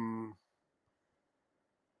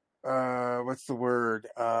the word?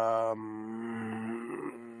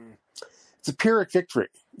 It's a Pyrrhic victory.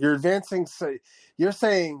 You're advancing. So you're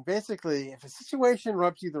saying basically, if a situation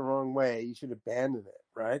rubs you the wrong way, you should abandon it,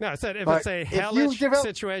 right? No, I said it's a hellish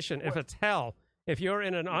situation, if it's hell, if you're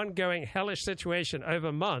in an ongoing hellish situation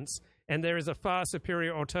over months and there is a far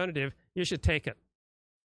superior alternative, you should take it.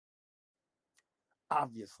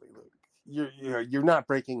 Obviously, Luke, you're not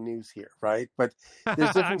breaking news here, right? But there's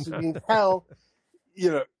a difference between hell.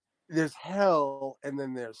 There's hell and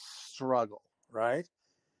then there's struggle, right?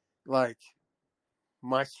 Like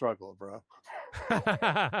my struggle, bro.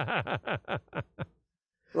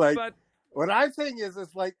 What I'm saying is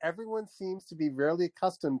like everyone seems to be very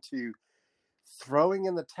accustomed to throwing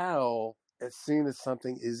in the towel as soon as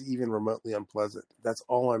something is even remotely unpleasant. That's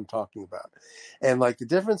all I'm talking about. And like the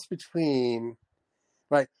difference between,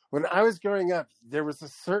 like when I was growing up, there was a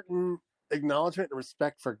certain acknowledgement and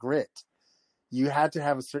respect for grit. You had to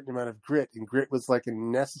have a certain amount of grit, and grit was like a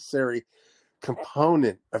necessary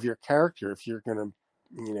component of your character if you're going to,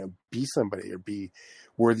 be somebody or be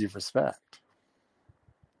worthy of respect.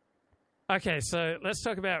 Okay, so let's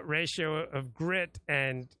talk about ratio of grit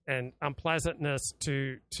and unpleasantness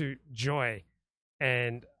to joy.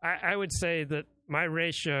 And I would say that my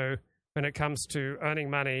ratio when it comes to earning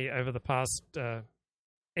money over the past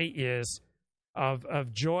 8 years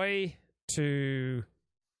of joy to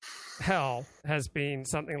hell has been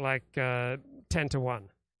something like 10 to 1,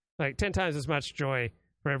 like 10 times as much joy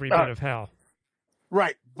for every bit of hell.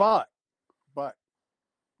 Right, but,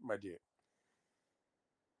 my dear,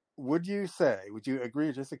 would you agree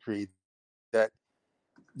or disagree that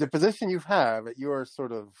the position you have at your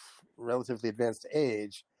sort of relatively advanced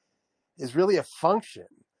age is really a function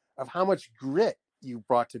of how much grit you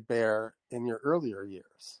brought to bear in your earlier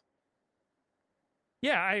years?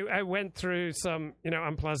 Yeah, I went through some,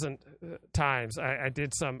 unpleasant times. I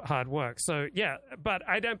did some hard work. So, yeah, but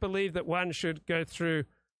I don't believe that one should go through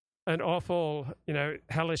an awful,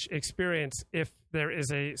 hellish experience if there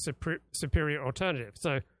is a superior alternative.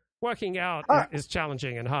 So working out is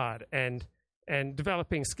challenging and hard, and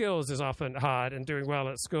developing skills is often hard, and doing well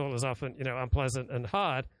at school is often, unpleasant and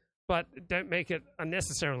hard, but don't make it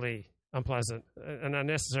unnecessarily unpleasant and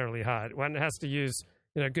unnecessarily hard. One has to use,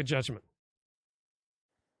 good judgment.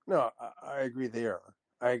 No, I agree there.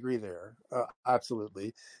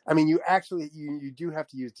 Absolutely. I mean, you do have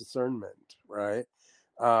to use discernment, right?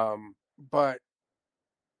 But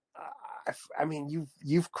I mean,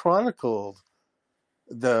 you've chronicled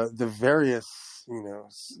the various,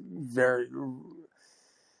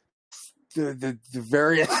 the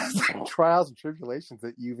various trials and tribulations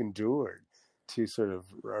that you've endured to sort of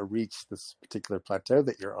reach this particular plateau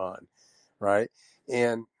that you're on, right?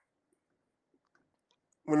 And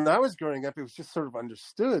when I was growing up, it was just sort of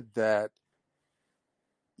understood that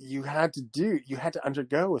you had to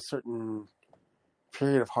undergo a certain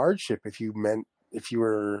period of hardship if you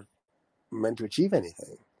were meant to achieve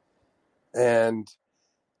anything. And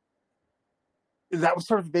that was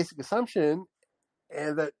sort of a basic assumption,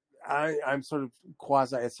 and that I'm sort of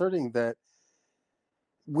quasi asserting that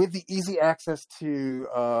with the easy access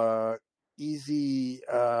to easy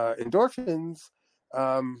endorphins,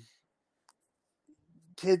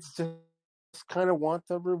 kids just kind of want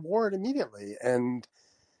the reward immediately, and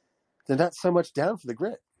they're not so much down for the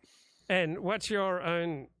grit. And what's your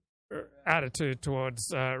own attitude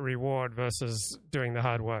towards reward versus doing the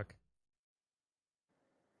hard work?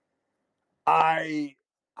 I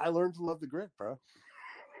learned to love the grit, bro.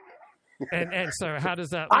 And so how does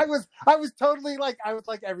that? I was totally like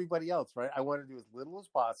everybody else, right? I want to do as little as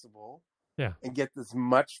possible, yeah, and get as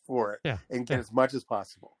much for it, yeah, and get as much as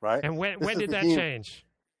possible, right? And when did that change?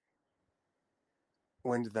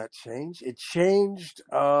 When did that change? It changed.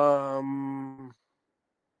 I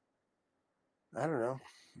don't know,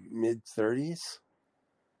 mid-30s.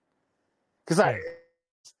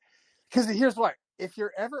 Because here's why: if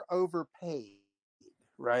you're ever overpaid,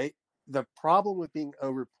 right? The problem with being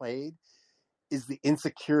overpaid is the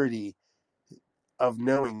insecurity of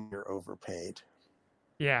knowing you're overpaid.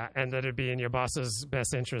 Yeah, and that it'd be in your boss's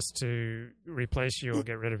best interest to replace you or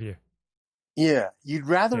get rid of you. Yeah, you'd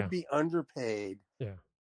rather be underpaid,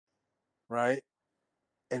 right,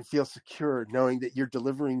 and feel secure knowing that you're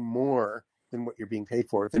delivering more than what you're being paid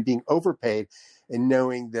for, than being overpaid and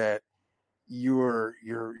knowing that you're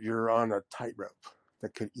on a tightrope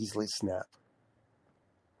that could easily snap.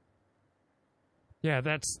 Yeah,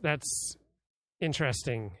 that's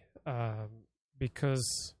interesting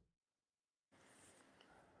because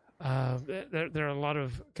there are a lot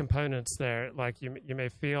of components there. Like you may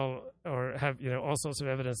feel or have all sorts of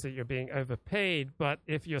evidence that you're being overpaid, but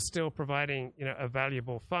if you're still providing a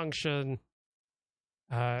valuable function,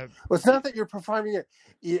 well, it's not that you're performing it.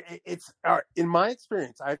 It's in my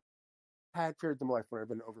experience, I've had periods in my life where I've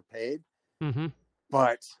been overpaid,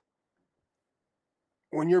 but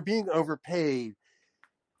when you're being overpaid,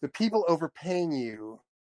 the people overpaying you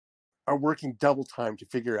are working double time to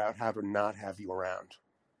figure out how to not have you around,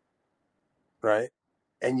 right?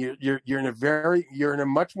 And you're in a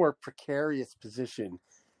much more precarious position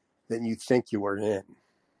than you think you are in.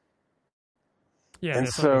 Yeah, and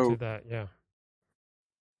there's something to that. Yeah.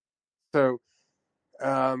 So,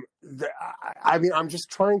 I mean,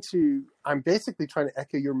 I'm basically trying to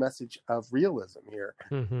echo your message of realism here,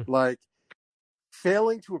 like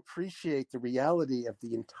failing to appreciate the reality of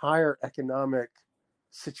the entire economic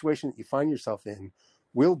situation that you find yourself in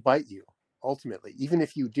will bite you ultimately, even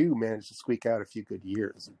if you do manage to squeak out a few good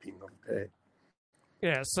years of being overpaid.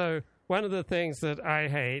 Yeah. So one of the things that I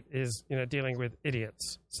hate is, dealing with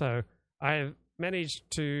idiots. So I've managed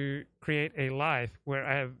to create a life where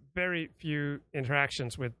I have very few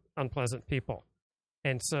interactions with unpleasant people.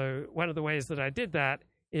 And so one of the ways that I did that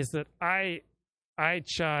is that I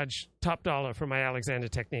charge top dollar for my Alexander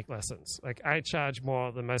Technique lessons. Like I charge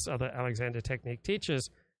more than most other Alexander Technique teachers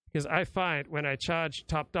because I find when I charge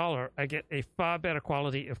top dollar, I get a far better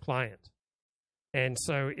quality of client. And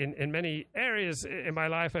so in many areas in my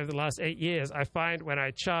life over the last 8 years, I find when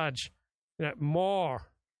I charge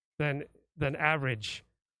more than average,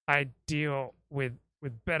 I deal with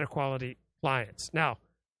better quality clients. Now,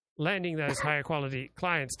 landing those higher quality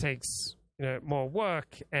clients takes more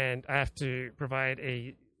work, and I have to provide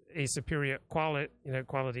a superior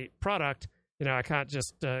quality product. I can't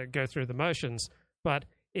just go through the motions, but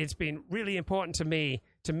it's been really important to me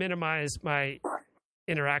to minimize my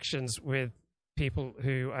interactions with people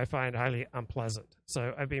who I find highly unpleasant.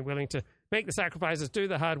 So I've been willing to make the sacrifices, do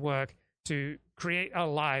the hard work to create a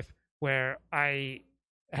life where I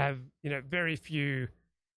have very few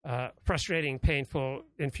frustrating, painful,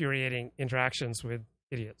 infuriating interactions with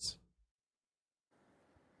idiots.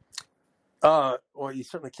 Well, you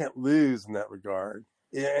certainly can't lose in that regard.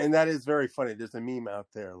 Yeah, and that is very funny. There's a meme out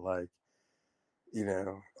there like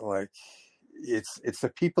it's the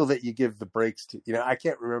people that you give the breaks to. I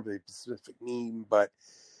can't remember the specific meme, but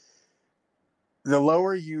the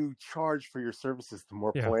lower you charge for your services, the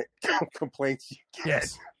more complaints you get.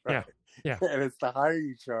 Yes. Right? Yeah. And it's the higher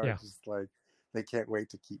you charge, it's like they can't wait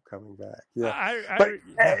to keep coming back. Yeah.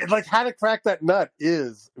 Like how to crack that nut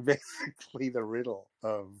is basically the riddle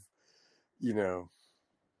of,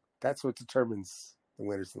 that's what determines the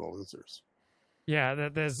winners and the losers. Yeah,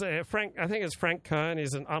 there's Frank. I think it's Frank Kern.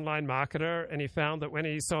 He's an online marketer, and he found that when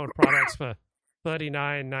he sold products for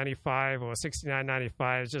 $39.95 or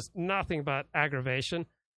 $69.95, it's just nothing but aggravation.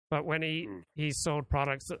 But when he sold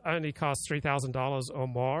products that only cost $3,000 or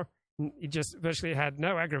more, he just virtually had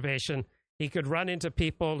no aggravation. He could run into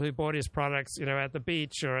people who bought his products, at the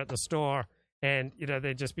beach or at the store, and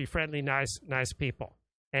they'd just be friendly, nice people.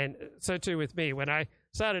 And so too with me. When I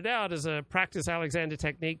started out as a practice Alexander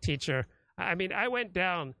Technique teacher, I went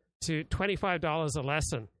down to $25 a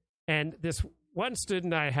lesson. And this one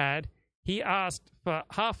student I had, he asked for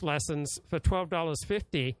half lessons for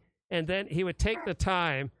 $12.50, and then he would take the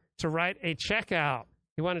time to write a checkout.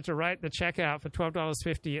 He wanted to write the checkout for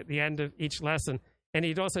 $12.50 at the end of each lesson, and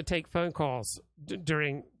he'd also take phone calls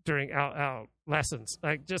during our lessons.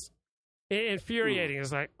 Like, just infuriating.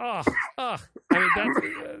 It's like, that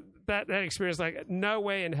experience, like, no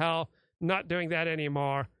way in hell, not doing that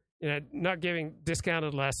anymore. Not giving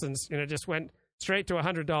discounted lessons. Just went straight to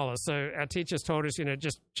 $100. So our teachers told us,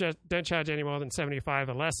 just don't charge any more than $75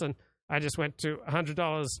 a lesson. I just went to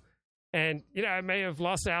 $100, and I may have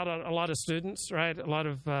lost out on a lot of students, right? A lot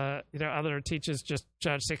of other teachers just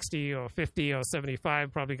charged $60 or $50 or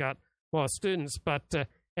 $75, probably got more students. But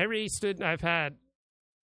every student I've had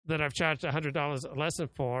that I've charged $100 a lesson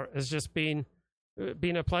for has just been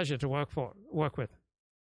a pleasure to work with.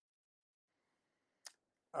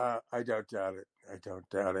 I don't doubt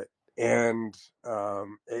it. And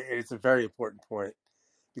it's a very important point,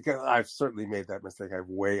 because I've certainly made that mistake. I've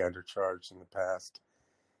way undercharged in the past,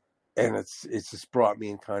 and it's just brought me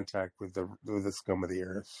in contact with the scum of the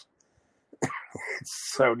earth.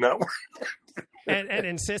 It's so not worth it. And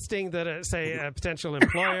insisting that, say, a potential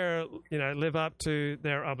employer, live up to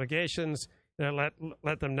their obligations. Let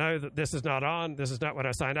them know that this is not on. This is not what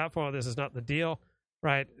I signed up for. This is not the deal.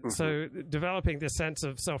 Right. Mm-hmm. So developing this sense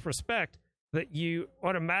of self-respect that you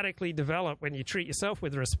automatically develop when you treat yourself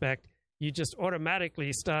with respect, you just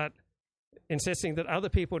automatically start insisting that other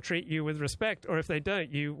people treat you with respect, or if they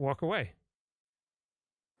don't, you walk away.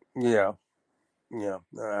 Yeah, no,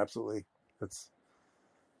 absolutely. That's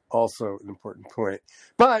also an important point.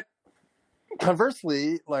 But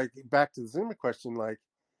conversely, like, back to the Zuma question, like,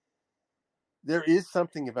 there is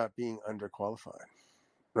something about being underqualified,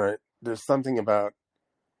 right? There's something about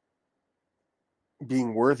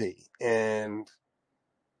being worthy, and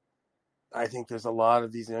I think there's a lot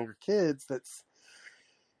of these younger kids that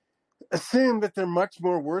assume that they're much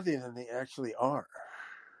more worthy than they actually are.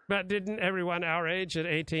 But didn't everyone our age at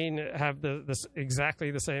 18 have this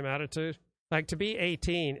exactly the same attitude? Like, to be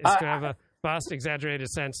 18 is to have a vast, exaggerated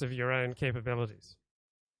sense of your own capabilities.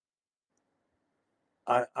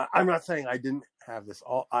 I'm not saying I didn't have this.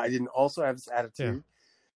 I didn't also have this attitude,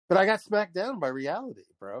 but I got smacked down by reality,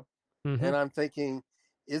 bro. Mm-hmm. And I'm thinking,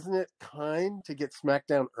 isn't it kind to get smacked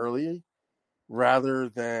down early rather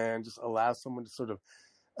than just allow someone to sort of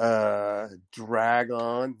drag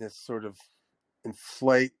on this sort of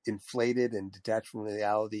inflated and detached from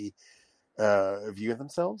reality view of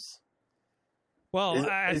themselves? Well,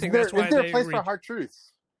 I think that's why is there a place for hard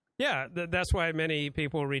truths? Yeah, that's why many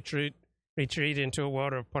people retreat into a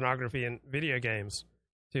world of pornography and video games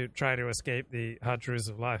to try to escape the hard truths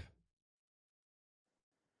of life.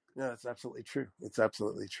 No, that's absolutely true. It's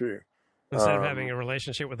absolutely true. Instead of having a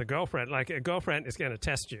relationship with a girlfriend, like, a girlfriend is going to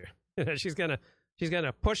test you. She's going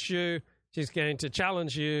to push you. She's going to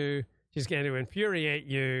challenge you. she's going to infuriate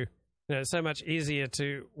you. You know, it's so much easier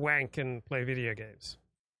to wank and play video games.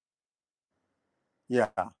 Yeah,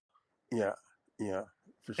 yeah, yeah,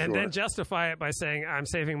 for sure. And then justify it by saying, I'm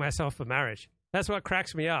saving myself for marriage. That's what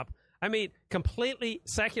cracks me up. I mean, completely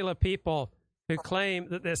secular people who claim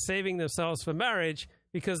that they're saving themselves for marriage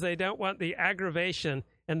because they don't want the aggravation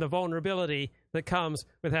and the vulnerability that comes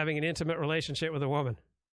with having an intimate relationship with a woman.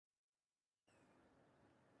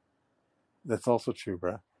 That's also true,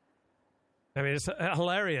 bro. I mean, it's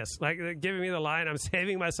hilarious. Like, giving me the line, I'm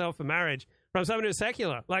saving myself for marriage, from someone who's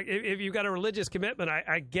secular. Like, if you've got a religious commitment,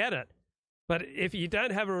 I get it. But if you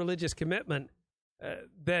don't have a religious commitment,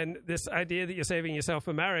 then this idea that you're saving yourself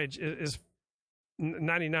for marriage is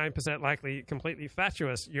 99% likely completely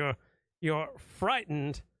fatuous. You're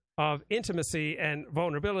frightened of intimacy and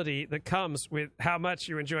vulnerability that comes with how much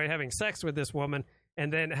you enjoy having sex with this woman,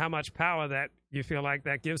 and then how much power that you feel like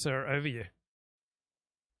that gives her over you.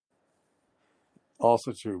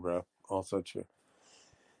 Also true, bro. Also true.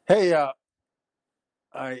 Hey,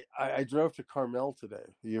 I drove to Carmel today.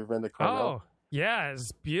 You ever been to Carmel? Oh, yeah,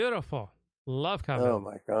 it's beautiful. Love Carmel. Oh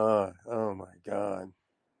my god. Oh my god.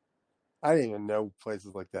 I didn't even know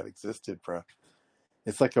places like that existed, bro.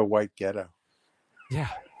 It's like a white ghetto. Yeah.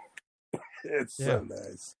 It's so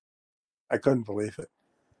nice. I couldn't believe it.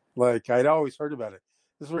 Like, I'd always heard about it.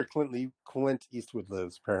 This is where Clint Eastwood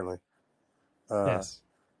lives, apparently. Yes.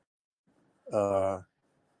 I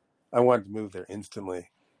wanted to move there instantly.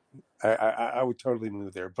 I would totally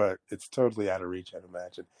move there, but it's totally out of reach, I'd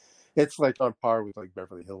imagine. It's like on par with like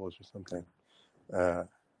Beverly Hills or something.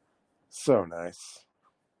 So nice.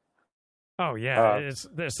 Oh yeah,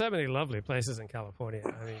 there's so many lovely places in California.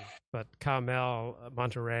 I mean, but Carmel,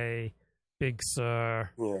 Monterey, Big Sur.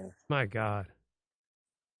 Yeah. My God.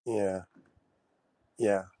 Yeah.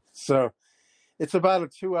 Yeah. So it's about a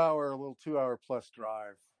 2 hour plus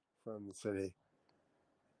drive from the city.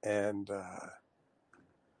 And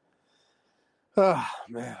oh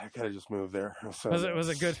man, I gotta just move there. Was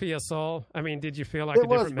it good for your soul? I mean, did you feel like a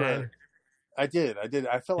different man? I did.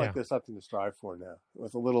 I felt like there's something to strive for now.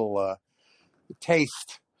 With a little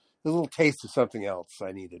taste of something else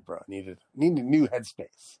I needed, bro. Needed new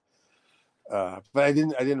headspace. But I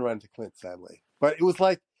didn't run into Clint, sadly. But it was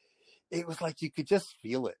like you could just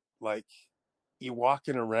feel it. Like, you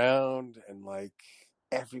walking around and like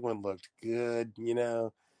everyone looked good, you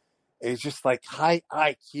know. It was just like high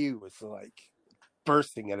IQ was like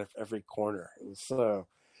bursting at every corner. It was so,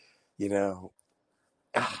 you know,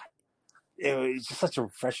 it was just such a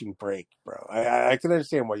refreshing break, bro. I can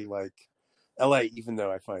understand why you like LA, even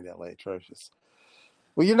though I find LA atrocious.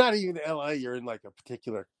 Well, you're not even in LA. You're in like a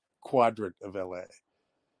particular quadrant of LA.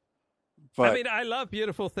 But, I mean, I love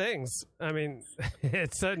beautiful things. I mean,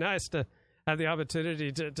 it's so nice to have the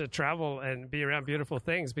opportunity to travel and be around beautiful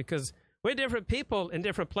things, because we're different people in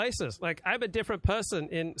different places. Like, I'm a different person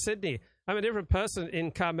in Sydney. I'm a different person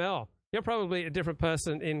in Carmel. You're probably a different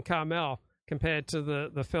person in Carmel compared to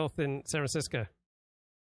the filth in San Francisco.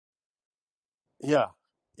 Yeah,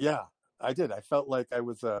 I did. I felt like I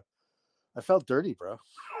felt dirty, bro.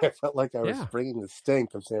 I felt like I was bringing the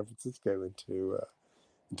stink of San Francisco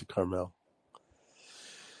into Carmel.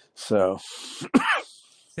 So,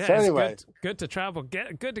 yeah, so anyway, it's good to travel.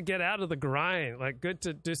 Good to get out of the grind. Like, good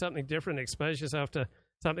to do something different, expose yourself to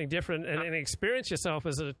something different, and experience yourself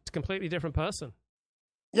as a completely different person.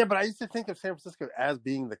 Yeah, but I used to think of San Francisco as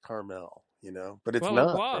being the Carmel, you know, but it's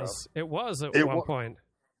not. It was at one point.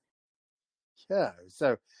 Yeah,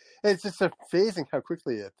 so it's just amazing how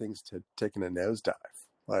quickly things taken a nosedive.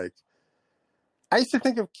 Like, I used to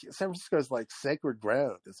think of San Francisco as like sacred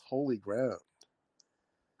ground, as holy ground,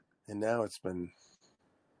 and now it's been,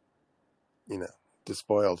 you know,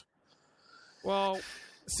 despoiled. Well,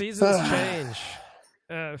 seasons change,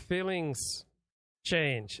 feelings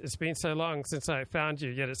change. It's been so long since I found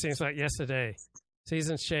you, yet it seems like yesterday.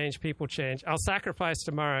 Seasons change, people change. I'll sacrifice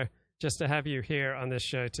tomorrow just to have you here on this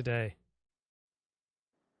show today.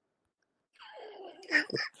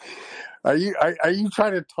 Are you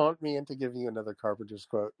trying to taunt me into giving you another Carpenter's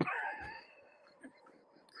quote?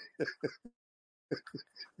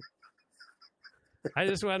 I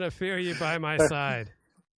just want to feel you by my side.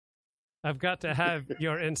 I've got to have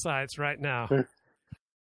your insights right now.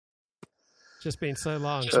 Just been so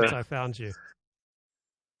long since I found you.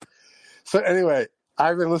 So anyway,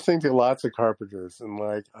 I've been listening to lots of Carpenters, and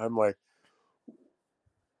like, I'm like,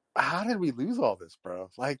 how did we lose all this, bro?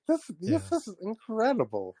 Like, this is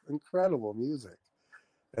incredible music.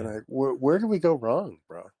 And where did we go wrong,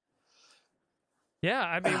 bro? Yeah,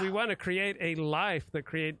 I mean, we want to create a life that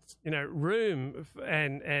creates, you know, room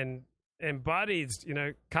and embodies, you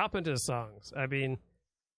know, Carpenter songs. I mean,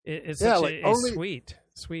 It's Yeah, such like a only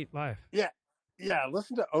sweet life. yeah, yeah.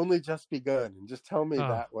 Listen to Only Just Begun and just tell me Oh,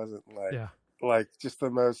 that wasn't yeah. like just the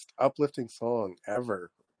most uplifting song ever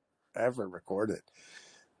recorded.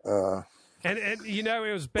 And you know,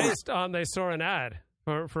 it was based on, they saw an ad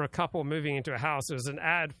for a couple moving into a house. It was an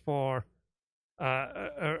ad for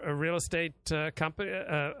a real estate company,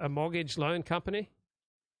 a mortgage loan company.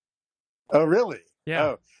 Oh, really? Yeah.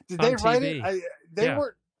 Oh, did On they write it? TV. They Yeah.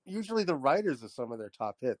 weren't usually the writers of some of their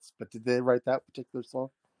top hits, but did they write that particular song?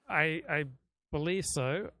 I believe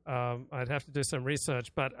so. I'd have to do some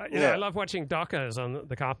research, but you know, Yeah. I love watching docos on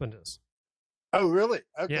the Carpenters. Oh, really?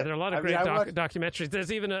 Okay. Yeah, there are a lot of I mean, great I watched- documentaries.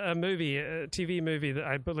 There's even a movie, a TV movie that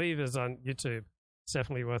I believe is on YouTube. It's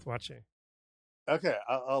definitely worth watching. Okay,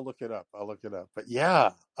 I'll look it up. But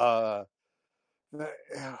yeah,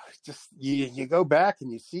 just you go back and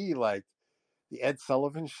you see like the Ed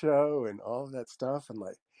Sullivan Show and all of that stuff, and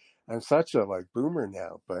like I'm such a like boomer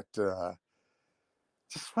now, but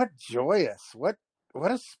just what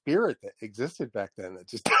what a spirit that existed back then that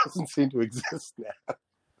just doesn't seem to exist now.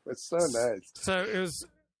 It's so nice. So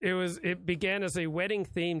it began as a wedding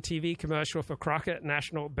themed TV commercial for Crockett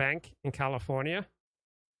National Bank in California.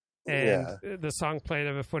 And the song played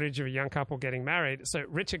over footage of a young couple getting married. So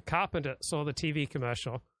Richard Carpenter saw the TV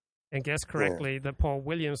commercial and guessed correctly that Paul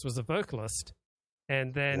Williams was the vocalist.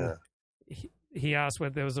 And then he asked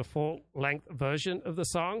whether there was a full-length version of the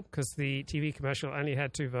song, because the TV commercial only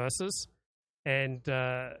had 2 verses. And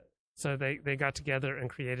so they got together and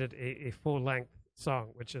created a full-length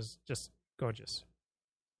song, which is just gorgeous.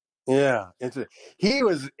 Yeah, he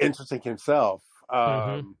was interesting himself.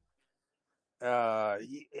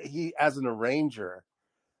 He as an arranger,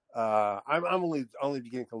 I'm only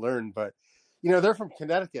beginning to learn, but you know, they're from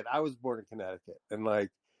Connecticut. I was born in Connecticut, and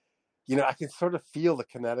like, you know, I can sort of feel the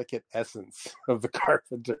Connecticut essence of the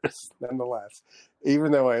Carpenters nonetheless,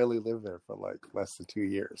 even though I only lived there for like less than 2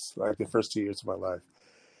 years, like the first 2 years of my life.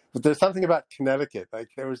 But there's something about Connecticut, like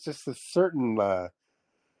there was just a certain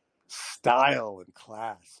style and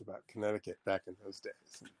class about Connecticut back in those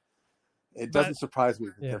days. It doesn't surprise me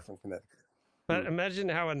that they're from Connecticut. But imagine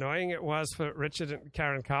how annoying it was for Richard and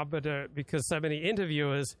Karen Carpenter, because so many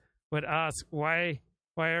interviewers would ask, why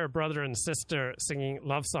are a brother and sister singing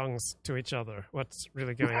love songs to each other? What's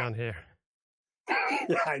really going on here?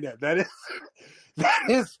 Yeah, I know. That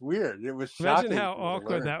is weird. It was shocking. Imagine how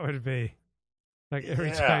awkward that would be. Like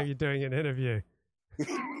every time you're doing an interview.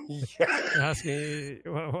 Asking,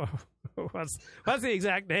 what's the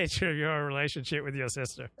exact nature of your relationship with your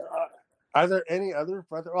sister? Are there any other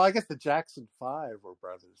brothers? Well, I guess the Jackson 5 were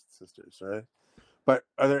brothers and sisters, right? But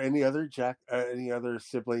are there any other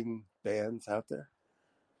sibling bands out there?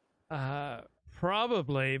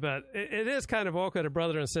 Probably, but it is kind of awkward, a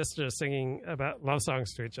brother and sister singing about love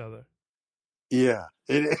songs to each other. Yeah,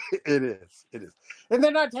 it is. And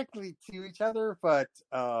they're not technically to each other, but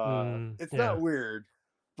it's not weird.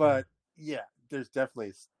 But yeah, there's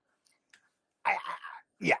definitely.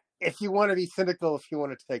 If you want to be cynical, if you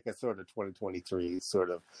want to take a sort of 2023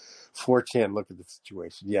 sort of 4chan look at the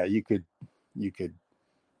situation, yeah, you could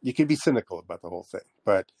be cynical about the whole thing.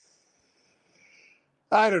 But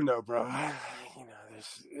I don't know, bro. You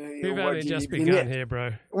know, we've only just begun here,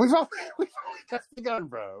 bro. We've only just begun,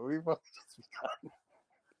 bro. We've only just begun.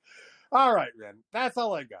 All right, man. That's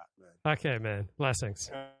all I got, man. Okay, man.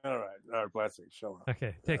 Blessings. All right. Blessings. Shalom.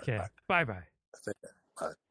 Okay, take care. Bye-bye. Take care. Bye.